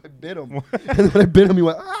 2. So I bit him. And then when I bit him, he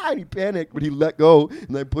went, and he panicked. But he let go.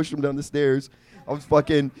 And I pushed him down the stairs. I was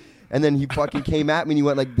fucking... And then he fucking came at me and he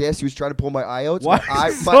went like this. He was trying to pull my eye out. Why? My eye,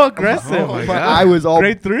 So aggressive. Oh my my God. eye was all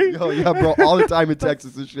Grade 3? Yo, yeah, bro, all the time in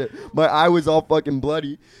Texas and shit. My eye was all fucking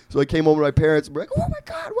bloody. So I came home to my parents and were like, oh my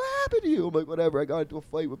God, what happened to you? I'm like, whatever. I got into a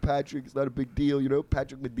fight with Patrick. It's not a big deal, you know?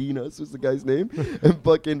 Patrick Medina, this was the guy's name. And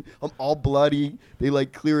fucking, I'm all bloody. They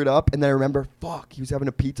like clear it up. And then I remember, fuck, he was having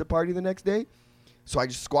a pizza party the next day. So I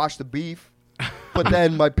just squashed the beef. But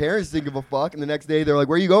then my parents didn't give a fuck, and the next day they're like,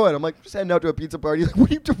 "Where are you going?" I'm like, "Just heading out to a pizza party." Like,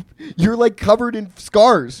 what are you doing? You're like covered in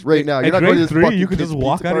scars right now. You're At not going to grade this 3, fucking you could kid's just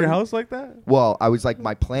walk pizza out of your party? house like that? Well, I was like,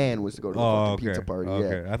 my plan was to go to a Oh, fucking okay. pizza party.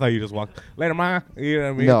 Okay. Yeah, I thought you just walked later, ma. You know what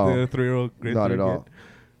I mean? No. The 3-year-old, grade not 3 at all. kid.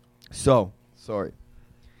 So sorry,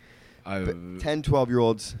 I've, but 10,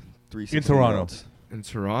 12-year-olds, 3 In Toronto. 16-year-olds. in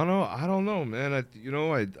Toronto, I don't know, man.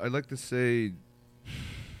 I like to say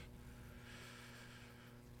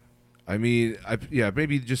I mean,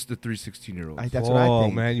 maybe just the 316-year-olds. That's what I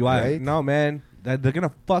think. Man, right? No, man. They're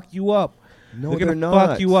gonna fuck you up. No, they're gonna not.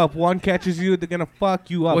 fuck you up. One catches you, they're gonna fuck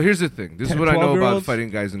you up. Well, here's the thing. This is 10, what I know about 12-year-olds? fighting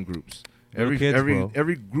guys in groups. Little kids, bro.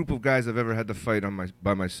 Every group of guys I've ever had to fight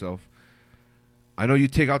by myself, I know you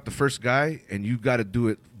take out the first guy and you got to do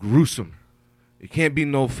it gruesome. It can't be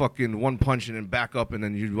no fucking one punch and then back up and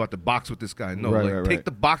then you want to box with this guy. No, take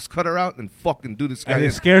the box cutter out and fucking do this guy. And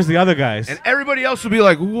it scares the other guys. And everybody else will be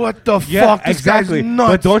like, "What the fuck? This exactly. guy's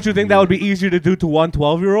nuts." But don't you think that would be easier to do to one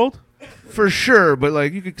 12-year-old? For sure, but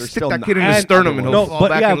like you could They're stick still that kid in not- his sternum and he'll fall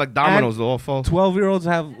back and like dominoes. They'll all fall. 12-year-olds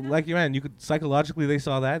have man. You could psychologically they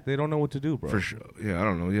saw that they don't know what to do, bro. For sure. Yeah, I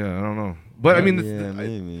don't know. Yeah, I don't know. But I mean,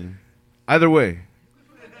 maybe. either way,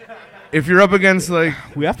 if you're up against like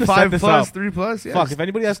We have to 5 set this plus, up. 3 plus, yeah. Fuck, if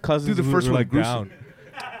anybody has cousins, do the first who are, one like gruesome. down.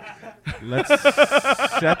 Let's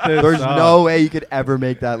set this There's up. no way you could ever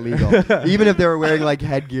make that legal, even if they were wearing like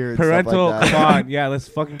headgear and Parental, stuff like that. come on, yeah, let's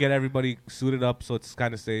fucking get everybody suited up so it's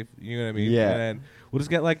kind of safe. You know what I mean? Yeah. And we'll just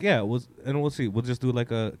get like, we'll see. We'll just do like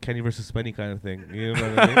a Kenny versus Spenny kind of thing. You know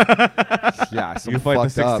what I mean? Yeah, some You fight the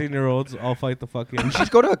fucked up. 16-year-olds, I'll fight the fucking. We should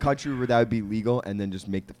go to a country where that would be legal and then just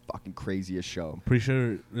make the fucking craziest show. Pretty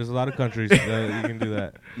sure there's a lot of countries that you can do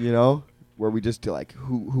that. You know, where we just do like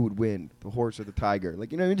who would win, the horse or the tiger?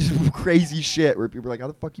 Like, you know, just crazy shit where people are like, how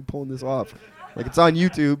the fuck you pulling this off? Like, it's on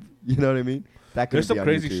YouTube. You know what I mean? That could There's some be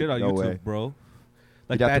crazy YouTube. shit on No YouTube, way. bro.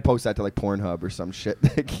 Like You'd have to post that to like Pornhub or some shit.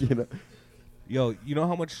 Like, you know. Yo, you know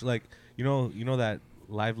how much like you know that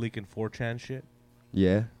live leak in 4chan shit?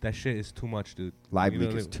 Yeah. That shit is too much, dude. Live You know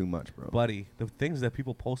leak what I is mean? too much, bro. Buddy, the things that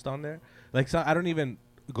people post on there, like so I don't even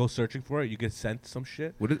go searching for it. You get sent some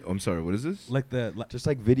shit. I'm sorry. What is this? Like Just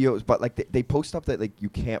like videos, but like they post stuff that like you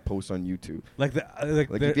can't post on YouTube. like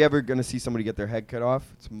Like if you ever gonna see somebody get their head cut off,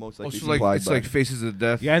 it's most likely Also, like supplied it's by- like Faces of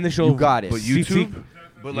Death. yeah, and they show You got it. But CC YouTube.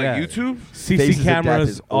 But like Yeah. YouTube. CC Faces of Death cameras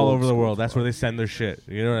is all old over the school world. That's stuff. where they send their shit.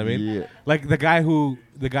 You know what I mean? Yeah. Like the guy who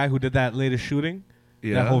did that latest shooting.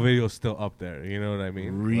 Yeah. That whole video is still up there. You know what I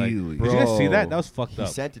mean? Really? Like, did you guys see that? Bro, That was fucked He up.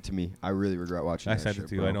 sent it to me. I really regret watching I that sent shit, it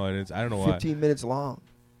to you. bro. I know it is. I don't know why. 15 minutes long.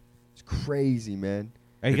 It's crazy, man.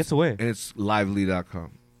 Hey, he gets away. And it's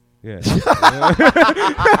lively.com. Yeah.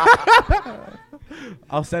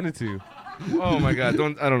 I'll send it to you. Oh my god!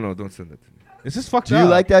 I don't know. Don't send that to me. It's just fucked Do up. you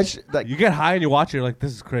like that shit? Like, You get high and you watch it. You're like,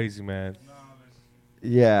 this is crazy, man.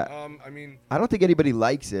 yeah. I mean, I don't think anybody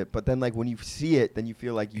likes it, but then like when you see it, then you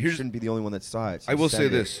feel like you Here's- shouldn't be the only one that saw it. So I will say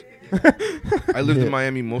send it. this. I lived Yeah. in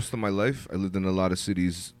Miami most of my life. I lived in a lot of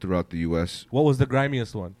cities throughout the U.S. What was the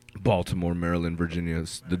grimiest one? Baltimore, Maryland, Virginia,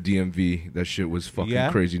 the DMV. That shit was fucking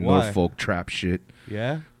Yeah? crazy. Why? Norfolk trap shit.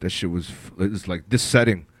 Yeah. That shit was. It was like this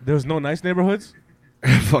setting. There was no nice neighborhoods.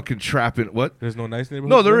 Fucking trapping. What? There's no nice neighborhoods.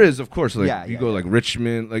 No, there there? is, of course. Like Yeah, you yeah, go yeah. like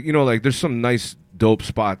Richmond, like like there's some nice dope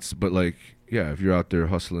spots, but like yeah, if you're out there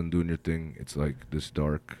hustling, doing your thing, it's like this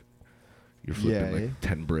dark. You're flipping Yeah, like eh?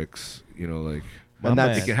 10 bricks, like And My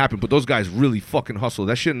that's it can happen. But those guys really fucking hustle.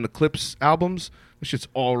 That shit in the Clips albums, that shit's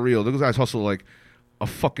all real. Those guys hustle like a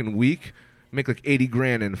fucking week, make like 80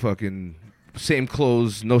 grand in fucking same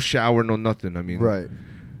clothes, no shower, no nothing. I mean, right.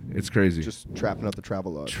 it's crazy. Just trapping out the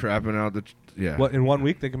travel log. Trapping out the yeah. What in 1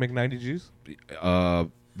 week they can make 90 G's?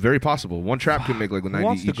 Very possible. One trap can make like Who 90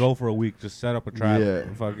 wants each. to go for a week? Just set up a trap, Yeah.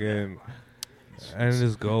 fucking, and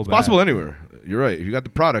just go. It's possible anywhere. You're right. If you got the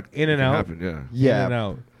product, In it and can out. happen, yeah. Yeah, In and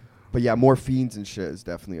out. but yeah, more fiends and shit is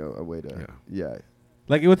definitely a way to. Yeah.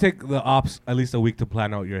 Like it would take the ops at least a week to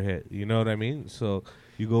plan out your hit. You know what I mean? So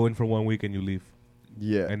you go in for 1 week and you leave,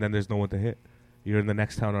 Yeah. and then there's no one to hit. You're in the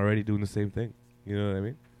next town already doing the same thing. You know what I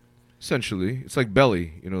mean? Essentially, it's like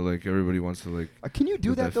Belly. Like everybody wants to like. Can you do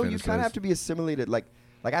With that that though? You kind fantasize. of have to be assimilated. Like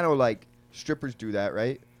I know like strippers do that,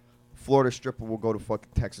 right? Florida stripper will go to fucking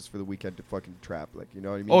Texas for the weekend to fucking trap. Like, you know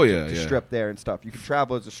what I mean? Oh, To- yeah, to yeah. strip there and stuff. You can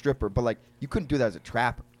travel as a stripper, but like you couldn't do that as a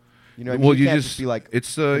trapper. You know what I mean? Well, you can't just be like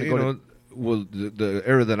it's gonna you go to- know. Well, the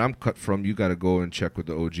era that I'm cut from, you got to go and check with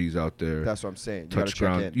the OGs out there. That's what I'm saying. You gotta touch check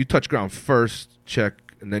ground. in. You touch ground first, check,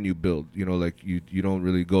 and then you build. Like you don't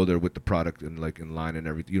really go there with the product and like in line and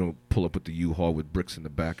everything. You don't pull up with the U-Haul with bricks in the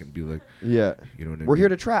back and be like, Yeah. you know what I We're mean? here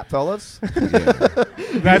to trap, fellas. Yeah.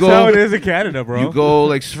 That's go- how it is in Canada, bro. You go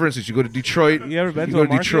like for instance, you go to Detroit. You ever been you to go a to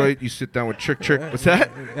market? Detroit. You sit down with Trick. What's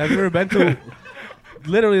that? Have you ever been to?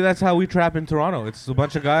 Literally, that's how we trap in Toronto. It's a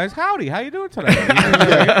bunch of guys. Howdy, how you doing tonight? You know what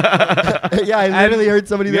I mean? Yeah, I literally heard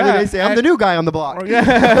somebody the yeah, other day say, "I'm and- the new guy on the block."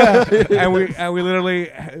 Yeah. and we literally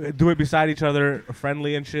do it beside each other,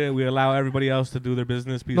 friendly and shit. We allow everybody else to do their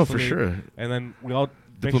business peacefully. No, for sure. And then we all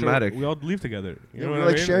make Diplomatic. Sure we all leave together. You know We what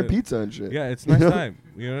like I mean? share pizza and shit. Yeah, it's a nice time.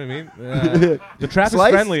 You know what I mean? The trap Slice?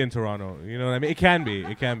 is friendly in Toronto. You know what I mean? It can be.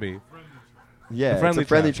 It can be. Yeah, A friendly it's a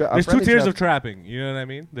friendly trap. trap. There's 2 tiers of trapping. You know what I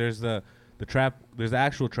mean? There's the trap. There's the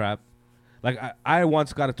actual trap. Like I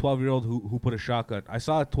once got a 12-year-old who put a shotgun. I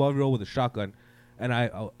saw a 12-year-old with a shotgun, and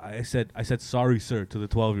I said sorry, sir, to the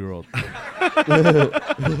 12-year-old.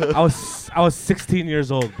 I was 16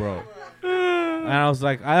 years old, bro, and I was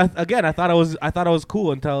like, I thought I was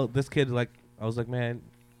cool until this kid, like, I was like, man,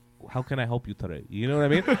 how can I help you today? You know what I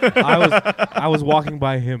mean? I was walking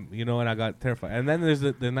by him, you know, and I got terrified. And then there's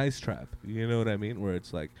the nice trap, you know what I mean, where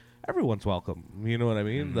it's like everyone's welcome, you know what I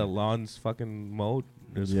mean? The lawn's fucking mowed.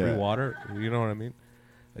 There's free water. You know what I mean?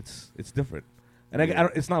 It's different, and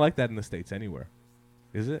it's not like that in the States anywhere,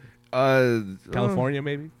 is it? California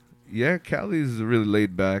maybe. Yeah, Cali's really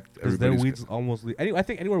laid back. Because their weed's almost. I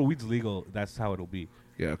think anywhere weed's legal, that's how it'll be.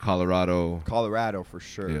 Yeah, Colorado. Colorado for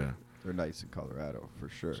sure. Yeah, they're nice in Colorado for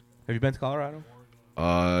sure. Have you been to Colorado?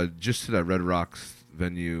 Just to that Red Rocks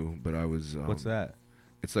venue, but I was. What's that?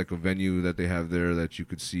 It's like a venue that they have there that you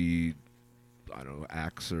could see. I don't know,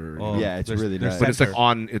 acts or yeah, it's really nice. But it's like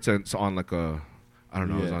it's on like a, I don't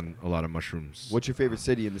know, it's on a lot of mushrooms. What's your favorite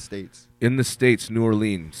city in the States? In the States, New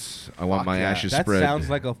Orleans. I want my ashes spread. That sounds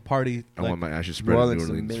like a party. I want my ashes spread in New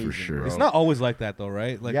Orleans for sure. Bro. It's not always like that though,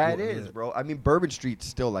 right? Like, yeah, it is, bro. I mean, Bourbon Street's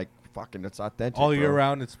still like fucking. It's authentic. All year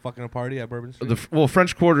round, it's fucking a party at Bourbon Street. Well,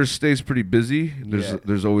 French Quarter stays pretty busy.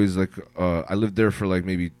 There's always like I lived there for like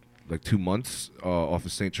maybe like 2 months off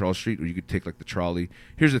of St. Charles Street, where you could take like the trolley.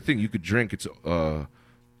 Here's the thing: you could drink. It's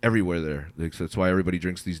everywhere there. Like, so that's why everybody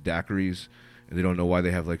drinks these daiquiris, and they don't know why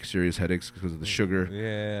they have like serious headaches because of the sugar.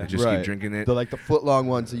 Yeah, they just keep drinking it. They're like the foot-long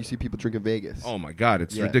ones that you see people drink in Vegas. Oh my god,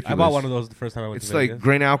 it's ridiculous. I bought one of those the first time I went to Vegas. It's like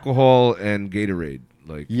grain alcohol and Gatorade.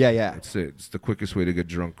 Like yeah. It's the quickest way to get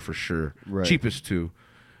drunk for sure. Right. Cheapest too.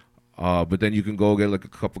 But then you can go get like a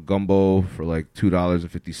cup of gumbo for like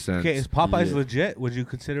 $2.50. Okay, is Popeyes legit? Would you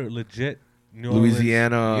consider it legit?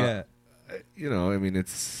 Louisiana. Yeah. You know, I mean,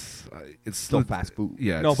 it's still fast food.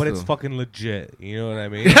 Yeah. No, but it's fucking legit. You know what I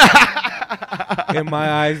mean? In my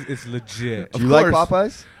eyes, it's legit. Do you like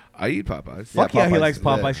Popeyes? I eat Popeyes. Fuck yeah, he likes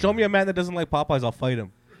Popeyes. Show me a man that doesn't like Popeyes, I'll fight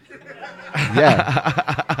him.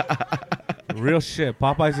 Yeah. Real shit.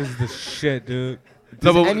 Popeyes is the shit, dude.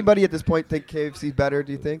 Does anybody at this point think KFC's better,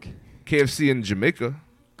 do you think? KFC in Jamaica.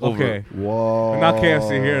 Okay. Whoa. Not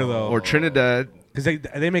KFC here, though. Or Trinidad. Because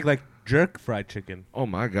they make, like, jerk fried chicken. Oh,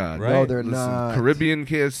 my God. Right? No, they're not. Caribbean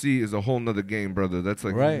KFC is a whole nother game, brother. That's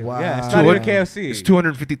like... Right. Wow. Yeah, it's not even KFC. It's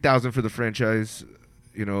 $250,000 for the franchise.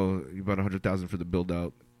 You know, about $100,000 for the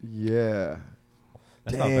build-out. Yeah.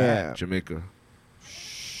 That's not bad. Jamaica.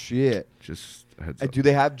 Shit. Just a heads up. Do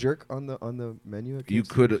they have jerk on the menu at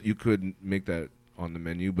KFC? You could make that on the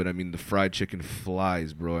menu, but I mean the fried chicken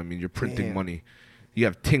flies, bro. I mean you're printing money. You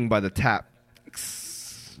have Ting by the tap,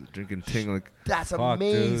 drinking Ting like. That's fuck,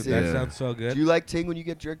 amazing. Dude, that sounds so good. Do you like Ting when you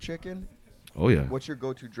get jerk chicken? Oh yeah. What's your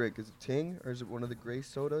go-to drink? Is it Ting or is it one of the Grace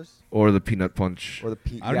sodas? Or the peanut punch. Or the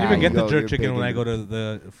I don't even get the jerk chicken when I go to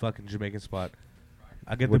the fucking Jamaican spot.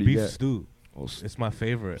 I get the beef stew. It's my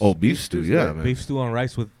favorite. Oh, beef stew, yeah, man. Beef stew on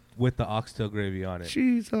rice with the oxtail gravy on it.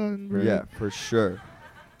 Cheese on bread. Yeah, for sure.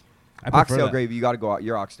 Oxtail gravy, you got to go out.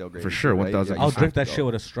 Your oxtail gravy. For sure, 1,000. I'll drink that shit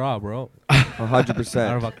with a straw, bro. 100%.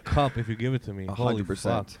 Out of a cup if you give it to me.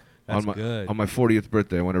 100%. That's good. On my 40th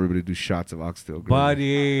birthday, I want everybody to do shots of oxtail gravy.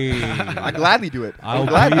 Buddy. I gladly do it. I'll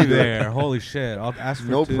be there. Holy shit. I'll ask for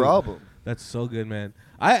no two. problem. That's so good, man.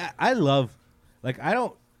 I love, like, I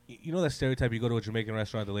don't, you know that stereotype, you go to a Jamaican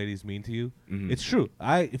restaurant, the lady's mean to you? Mm-hmm. It's true.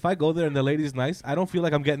 If I go there and the lady's nice, I don't feel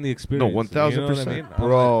like I'm getting the experience. No, 1,000%. You know what I mean?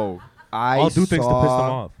 Bro, I'll do things to piss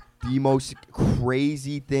them off. The most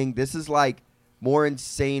crazy thing. This is like more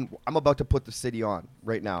insane. I'm about to put the city on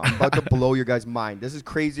right now. I'm about to blow your guys' mind. This is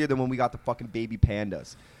crazier than when we got the fucking baby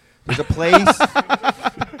pandas. There's a place.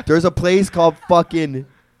 There's a place called fucking.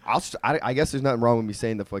 I guess there's nothing wrong with me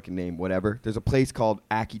saying the fucking name. Whatever. There's a place called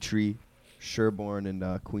Aki Tree, Sherborne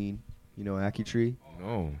and Queen. You know Aki Tree?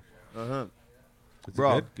 No.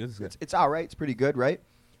 Bro, good. It's all right. It's pretty good, right?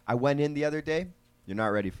 I went in the other day. You're not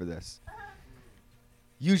ready for this.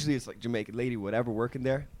 Usually it's like Jamaican lady, whatever, working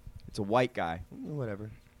there. It's a white guy.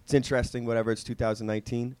 Whatever. It's interesting, whatever. It's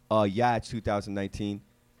 2019. Yeah, it's 2019.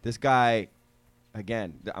 This guy,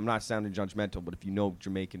 again, I'm not sounding judgmental, but if you know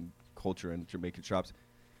Jamaican culture and Jamaican shops,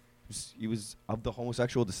 he was of the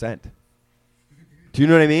homosexual descent. Do you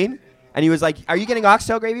know what I mean? And he was like, are you getting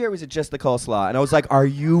oxtail gravy or was it just the coleslaw? And I was like, are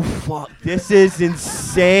you this is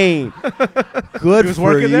insane. Good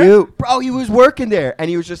for you. There? Bro, he was working there. And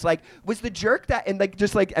he was just like, was the jerk that? And like,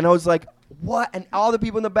 just like, and I was like, what? And all the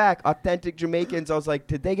people in the back, authentic Jamaicans, I was like,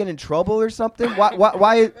 did they get in trouble or something?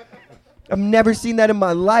 Why? I've never seen that in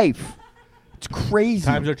my life. It's crazy.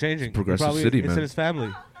 Times are changing. Progressive city, man. It's in his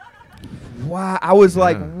family. Wow. I was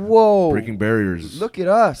like, Yeah. whoa. Breaking barriers. Look at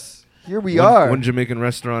us. Here we are. One Jamaican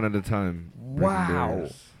restaurant at a time. Breaking Wow.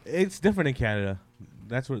 barriers. It's different in Canada.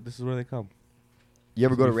 This is where they come. You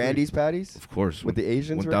ever go to Free. Randy's Patties? Of course. With the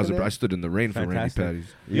Asians 1,000. working there? I stood in the rain for Randy Fantastic. Patties.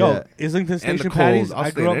 Yo, Yeah. Islington And the Station cold. patties. I'll I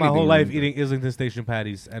stay grew in up my whole anything life with eating Islington Station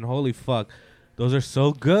patties, and holy fuck, those are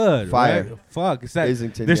so good. Fire. Right? Fuck, it's that.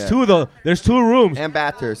 Islington, There's yeah. two though. There's two rooms. And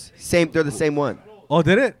Bathurst. They're the same one. Oh,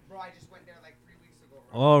 did it?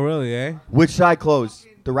 Oh, really? Eh? Which side closed?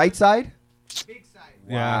 The right side?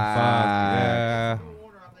 Yeah. Wow. Fuck.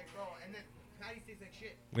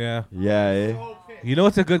 Yeah. Yeah. Yeah. You know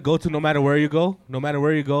what's a good go-to? No matter where you go,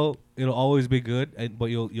 it'll always be good. But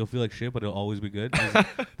you'll feel like shit, but it'll always be good. Is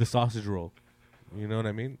the sausage roll. You know what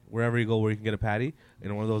I mean? Wherever you go, where you can get a patty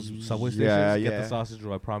in one of those subway stations, Yeah, get yeah. the sausage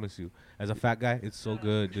roll. I promise you. As a fat guy, it's so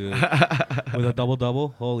good, dude. With a double,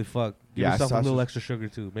 holy fuck. Give Yeah, yourself a little sausage- extra sugar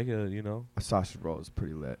too. Make it, A sausage roll is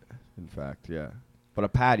pretty lit, in fact, yeah. But a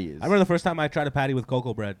patty is. I remember the first time I tried a patty with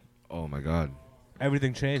cocoa bread. Oh my God.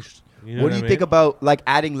 Everything changed. You know What do you I think mean? about like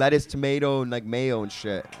adding lettuce, tomato, and like mayo and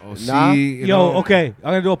shit? Oh, Nah? see, you Yo, know, okay,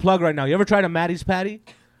 I'm gonna do a plug right now. You ever tried a Maddie's patty?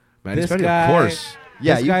 Maddie's this Patty, guy- of course.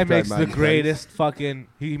 Yeah, this you guy can try makes the Maddie's greatest fucking.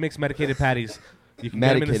 He makes medicated patties. You can get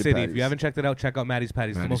them in the Medicated city. If patties. you haven't checked it out, check out Maddie's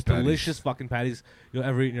patties. The Maddie's most patties. delicious fucking patties you'll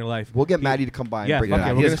ever eat in your life. We'll get He- Maddie to come by and Yeah, bring it fuck yeah,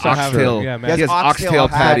 out. we're He gonna has start having. oxtail. Yeah, He Maddie's has oxtail oxtail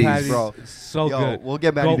patties, patties. bro. So Yo, good. we'll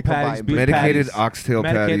get Maddie Goat to come by patties, and beef bring it. Medicated patties, oxtail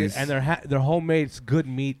medicated, patties. and they're homemade. It's good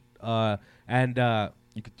meat. And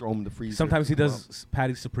You could throw them in the freezer. sometimes he Come does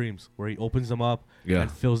patty supremes where he opens them up Yeah.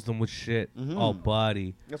 and fills them with shit. Mhm. Oh,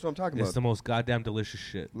 buddy, That's what I'm talking it's about. the most goddamn delicious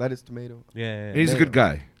shit. Lettuce, tomato. Yeah. He's a good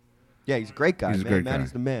guy. Yeah, he's a great guy. He's a man. great guy.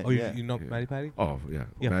 Maddie's the man. Oh, yeah. you know Yeah. Maddie Patty? Oh, yeah.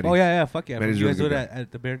 Yeah. Maddie. Oh yeah, fuck yeah. Maddie's You a guys do really it good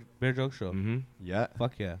at the Bear Joke Show. Mm-hmm. Yeah.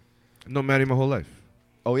 Fuck yeah. No Maddie my whole life.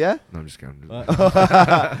 Oh yeah. No, I'm just kidding.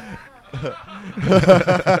 Uh,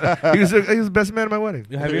 he was the best man at my wedding.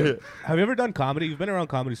 have you ever done comedy? You've been around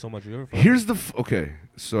comedy so much. Have you ever? Here's the okay.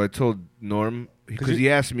 So I told Norm because you- he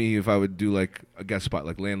asked me if I would do like a guest spot,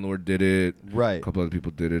 like Landlord did it, a Right. couple other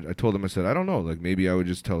people did it. I told him, I said, I don't know, like maybe I would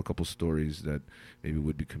just tell a couple stories that maybe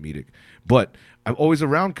would be comedic. But I'm always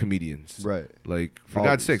around comedians, Right. Like for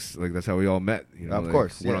Always. God's sakes, like that's how we all met. You know, Of like,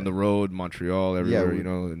 course, went yeah. on the road, Montreal, everywhere. we- You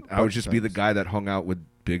know, and I bunch would just of be the times. guy that hung out with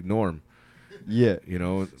Big Norm. Yeah. You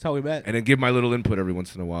know, That's how we met. and then give my little input every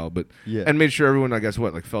once in a while, but Yeah. and made sure everyone, I guess,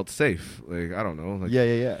 like felt safe. Like I don't know, like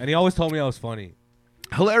Yeah. And he always told me I was funny.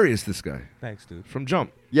 hilarious. This guy Thanks, dude. from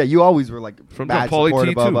Jump. Yeah, you always were like From bad Paulie T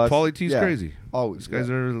supportive too. of us. Paulie T's Yeah. crazy. Always. These guys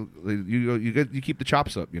yeah. are like, you keep the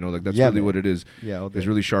chops up. You know, like that's Yeah, really man. what it is. Yeah. all It's day.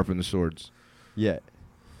 really sharpen the swords. Yeah.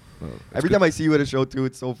 That's Every good. time I see you at a show too,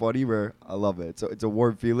 it's so funny. Where I love it. So it's a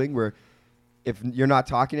warm feeling where if you're not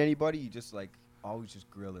talking to anybody, you just like always just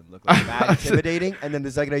grill and look like mad intimidating. And then the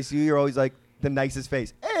second I see you, you're always like the nicest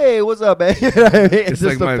face. Hey, what's up, man? You know what I mean? It's like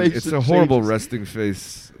just the my. face It's just a horrible changes. resting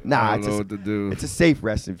face. Nah, I it's don't a know s- what to do. It's a safe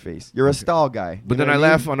resting face. You're a stall guy. But You then know I what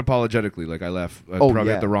laugh mean? unapologetically. Like I laugh Oh, probably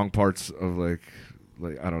yeah. at the wrong parts of like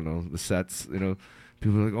I don't know, the sets. You know,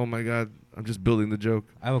 people are like, oh my god, I'm just building the joke.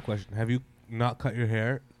 I have a question. Have you not cut your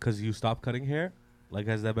hair because you stopped cutting hair? Like,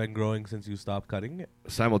 has that been growing since you stopped cutting it?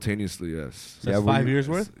 Simultaneously, yes. So Yeah, that's were 5 you- years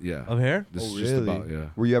worth Yeah. of hair? This Oh, is just really?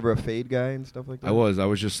 about Were you ever a fade guy and stuff like that? I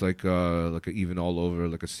was just like a even all over,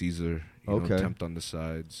 like a Caesar. You know, Okay. tempt on the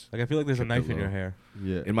sides. Like, I feel like there's a Kept knife it in your low. hair.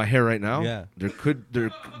 Yeah. In my hair right now, Yeah. there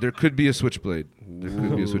could be a switchblade. There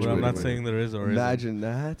could be a But switchblade. I'm in not my saying hair. there is or isn't. Imagine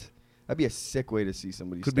that. That'd be a sick way to see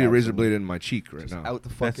somebody. Could be a stab razor someone. blade in my cheek right Just now. out the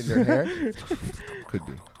fuck in That's- their hair. Could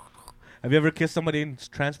be. Have you ever kissed somebody and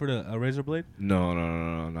transferred a razor blade?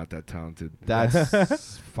 No, not that talented.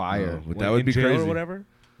 That's fire. No, but When that would in be jail crazy. or whatever?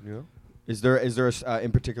 You know? Is there a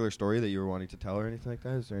in particular story that you were wanting to tell or anything like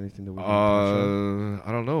that? Is there anything that we can touch on?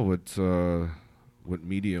 I don't know what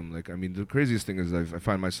medium. Like, I mean, the craziest thing is I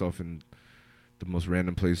find myself in the most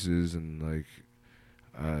random places and like,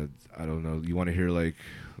 I don't know. You want to hear like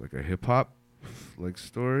a hip hop like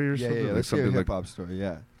story or Yeah, something? Like let's hear a something hip hop story.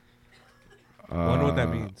 Yeah. Wonder what that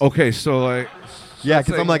means. Okay, so like. Yeah,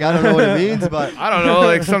 because I'm like, I don't know what it means, but I don't know,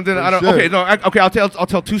 like something. I don't. Sure. Okay, no. Okay, I'll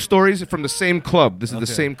tell two stories from the same club. This is the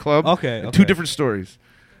Okay. same club. Okay, and Two okay. different stories.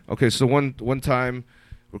 Okay, so one time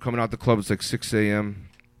we're coming out the club. It's like 6 a.m.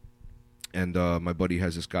 And my buddy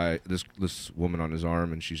has this woman on his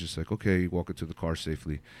arm, and she's just like, okay, walk her to the car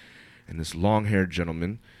safely. And this long-haired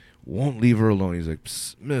gentleman won't leave her alone. He's like,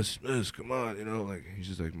 Psst, miss, come on, you know, like he's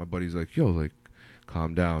just like, my buddy's like, yo, like,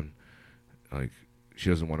 calm down, like. She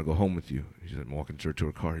doesn't want to go home with you. She's like walking to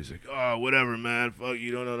her car. He's like, oh, whatever, man. Fuck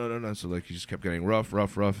you. No. So, like, he just kept getting rough.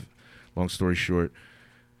 Long story short,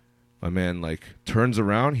 my man, like, turns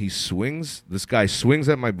around. He swings. This guy swings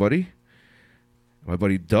at my buddy. My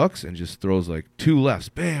buddy ducks and just throws like 2 lefts.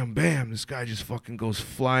 Bam, bam. This guy just fucking goes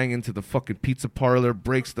flying into the fucking pizza parlor,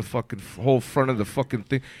 breaks the fucking whole front of the fucking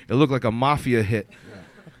thing. It looked like a mafia hit.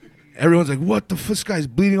 Everyone's like, what the fuck? This guy's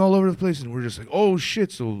bleeding all over the place. And we're just like, oh,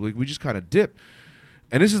 shit. So like we just kind of dip.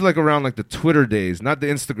 And this is like around like the Twitter days, not the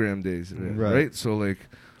Instagram days, right? So like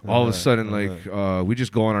all of a sudden, like we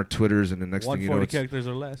just go on our Twitters and the next thing you know, 140 characters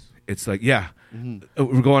or less. It's like, yeah.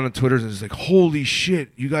 We're going on Twitter and it's like, holy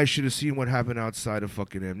shit, you guys should have seen what happened outside of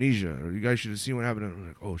fucking Amnesia. Or you guys should have seen what happened. And we're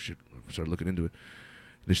like, oh shit. We start looking into it.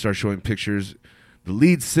 They start showing pictures. The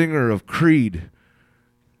lead singer of Creed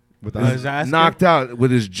with his ass knocked out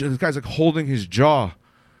with his this guy's like holding his jaw.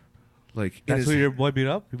 Like that's who your boy beat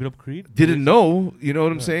up? He beat up Creed? Didn't know, you know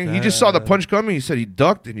what I'm saying? He just saw the punch coming. He said he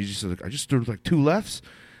ducked and he just said, like, I just threw like 2 lefts.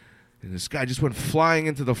 And this guy just went flying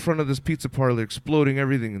into the front of this pizza parlor, exploding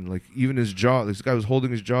everything, and like even his jaw. This guy was holding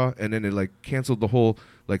his jaw, and then it like canceled the whole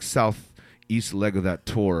like southeast leg of that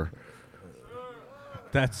tour.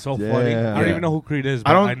 That's so funny. I don't even know who Creed is,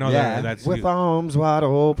 but I know that's with arms wide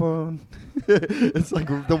open. It's like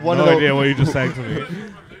the one. No idea what you just sang to me.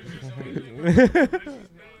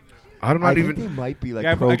 I'm not even. They might be like.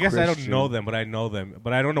 Yeah, I guess I don't know them, but I know them.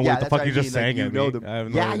 But I don't know what the fuck you just sang at me.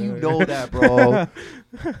 Yeah, you know that, bro.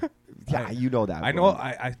 Yeah, you know that. I know.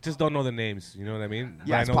 I just don't know the names. You know what I mean?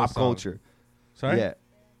 Yeah, it's pop culture. Sorry. Yeah.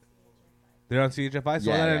 They're on CHFI,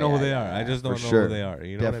 so I know who they are. I just don't know who they are.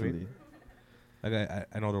 You know what I mean? Like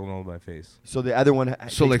I know they're all by face. So the other one.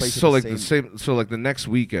 So the next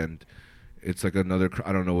weekend, it's like another.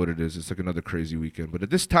 I don't know what it is. It's like another crazy weekend. But at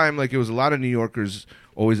this time, like it was a lot of New Yorkers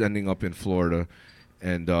always ending up in Florida,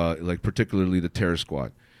 and like particularly the Terror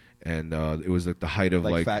Squad. And it was like the height of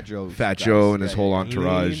like Fat Joe and his whole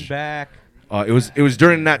entourage. Lean back. It was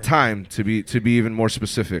during that time to be even more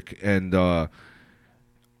specific, and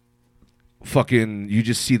fucking you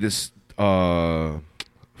just see this.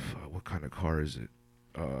 What kind of car is it?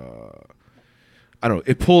 I don't know.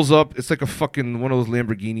 It pulls up. It's like a fucking one of those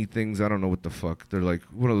Lamborghini things. I don't know what the fuck. They're like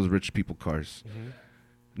one of those rich people cars. Mm-hmm.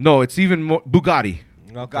 No, it's even more Bugatti.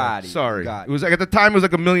 Bugatti. Sorry. Bugatti. It was like at the time it was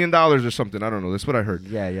like $1 million or something. I don't know. That's what I heard.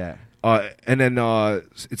 Yeah. And then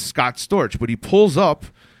it's Scott Storch, but he pulls up.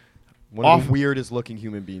 One of the weirdest looking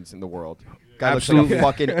human beings in the world. Guy Absolutely. looks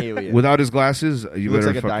like a fucking alien. Without his glasses, you looks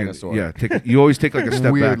better like a dinosaur. Yeah, you always take like a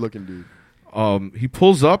step weird back. Looking dude. He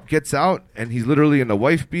pulls up, gets out, and he's literally in a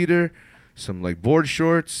wife beater, some like board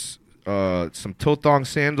shorts, some toe thong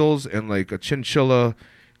sandals, and like a chinchilla,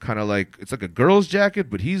 kind of like it's like a girl's jacket,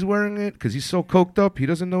 but he's wearing it because he's so coked up, he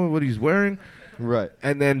doesn't know what he's wearing. Right.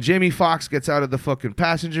 And then Jamie Foxx gets out of the fucking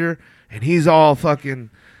passenger, and he's all fucking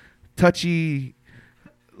touchy,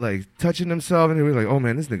 like touching himself, and we're like, oh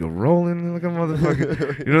man, this nigga rolling like a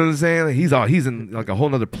motherfucker. You know what I'm saying? Like, he's in like a whole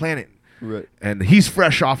nother planet. Right. And he's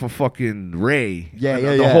fresh off of fucking Ray. Yeah.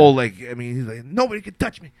 The whole like, I mean, he's like, nobody can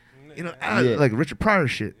touch me. You know, like Richard Pryor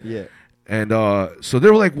shit. Yeah. And so they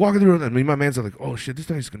were like walking through, and I mean, my man's like, oh shit, this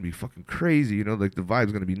night's gonna be fucking crazy. You know, like the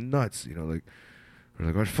vibe's gonna be nuts. You know, like we're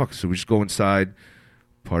like, oh fuck. So we just go inside.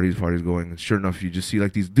 Parties going. And sure enough, you just see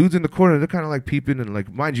like these dudes in the corner. They're kind of like peeping, and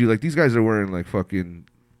like mind you, like these guys are wearing like fucking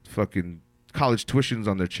college tuitions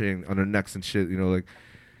on their necks and shit. You know, like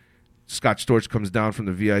Scott Storch comes down from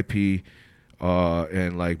the VIP,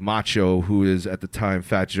 and like Macho, who is at the time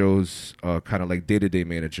Fat Joe's kind of like day-to-day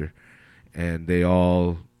manager, and they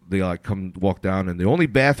like come walk down, and the only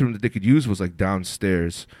bathroom that they could use was like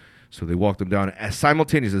downstairs, so they walked them down. As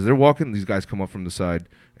simultaneously as they're walking, these guys come up from the side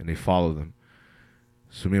and they follow them.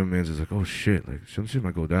 So me and my man's is like, oh shit, like some shit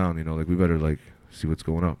might go down, you know, like we better like see what's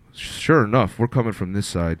going up. Sure enough, we're coming from this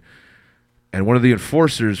side, and one of the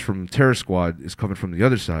enforcers from Terror Squad is coming from the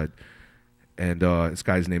other side, and this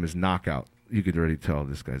guy's name is Knockout. You could already tell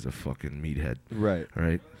this guy's a fucking meathead. Right.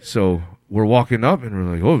 Right. So we're walking up, and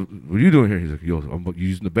we're like, oh, what are you doing here? He's like, yo, you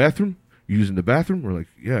using the bathroom? You using the bathroom? We're like,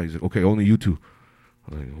 yeah. He's like, okay, only you two.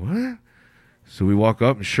 I'm like, what? So we walk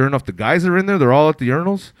up, and sure enough, the guys are in there. They're all at the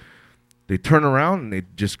urinals. They turn around, and they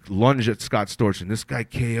just lunge at Scott Storch, and this guy,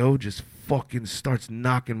 KO, just fucking starts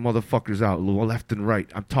knocking motherfuckers out left and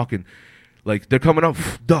right. I'm talking... Like, they're coming up,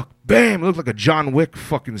 duck, bam. It looks like a John Wick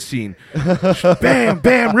fucking scene. Bam,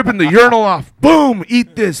 bam, ripping the urinal off. Boom,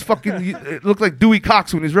 eat this. Fucking, it looked like Dewey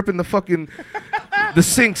Cox when he's ripping the fucking, the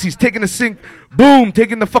sinks. He's taking the sink. Boom,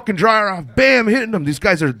 taking the fucking dryer off. Bam, hitting them. These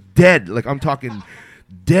guys are dead. Like, I'm talking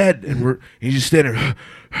dead. And he's just standing there.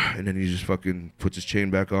 And then he just fucking puts his chain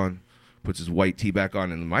back on, puts his white tee back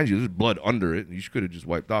on. And mind you, there's blood under it. You could have just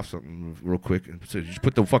wiped off something real quick. And so just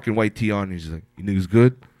put the fucking white tee on. And he's like, you niggas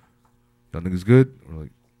good? Nothing is good. We're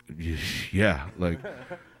like, yeah, like,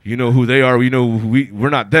 You know who they are. We know we're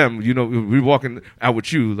not them. You know, we're walking out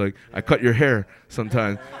with you. Like, I cut your hair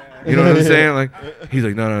sometimes. You know what I'm saying? Like, he's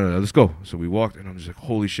like, no, let's go. So we walked, and I'm just like,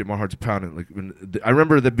 holy shit, my heart's pounding. Like, I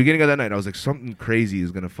remember the beginning of that night, I was like, something crazy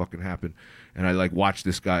is gonna fucking happen, and I like watched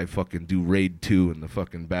this guy fucking do Raid 2 in the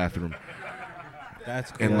fucking bathroom.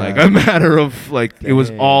 That's cool. In like a matter of like, it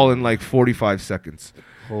was all in like 45 seconds.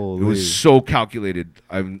 Holy. It was so calculated.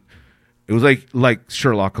 It was like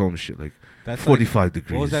Sherlock Holmes shit. Like, that's 45 like,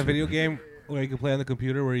 degrees. What was that video game where you could play on the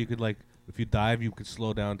computer where you could like, if you dive, you could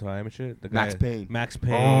slow down time and shit? The Max guy, Payne. Max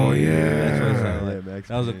Payne. Oh, yeah. That's what it sounded like. Max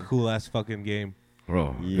That was a Payne. cool ass fucking game.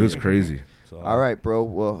 Bro, it was crazy. So, All right, bro.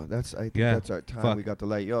 Well, I think that's our time. Fuck. We got the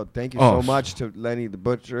light. Yo, thank you so much to Lenny the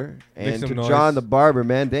Butcher Make and to some noise. John the Barber,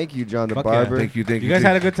 man. Thank you, John the Fuck Barber. yeah. Thank you. You guys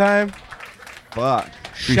had a good time? Fuck.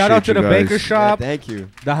 Shout out to the you Baker guys. Shop, Yeah, thank you.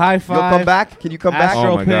 the High You'll Five. come back? Can you come back?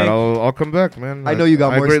 Astro Oh my Pink. God, I'll come back, man. I know you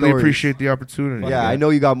got more I greatly stories. appreciate the opportunity. Yeah, I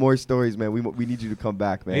know you got more stories, man. We need you to come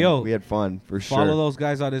back, man. Hey, yo, we had fun for sure. Follow those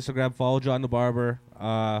guys on Instagram. Follow John the Barber,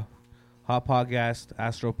 Hot Podcast,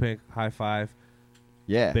 Astro Pink, High Five.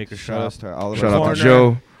 Yeah. Baker Shout Shop. out to all of Shout us. out Corner. to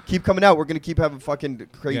Joe. Keep coming out. We're gonna keep having fucking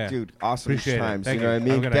great, Yeah. dude. Awesome Appreciate it. times. Thank You know you. what I Have a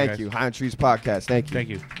mean? good night, Thank guys. you. High on Trees Podcast. Thank you. Thank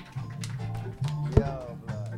you.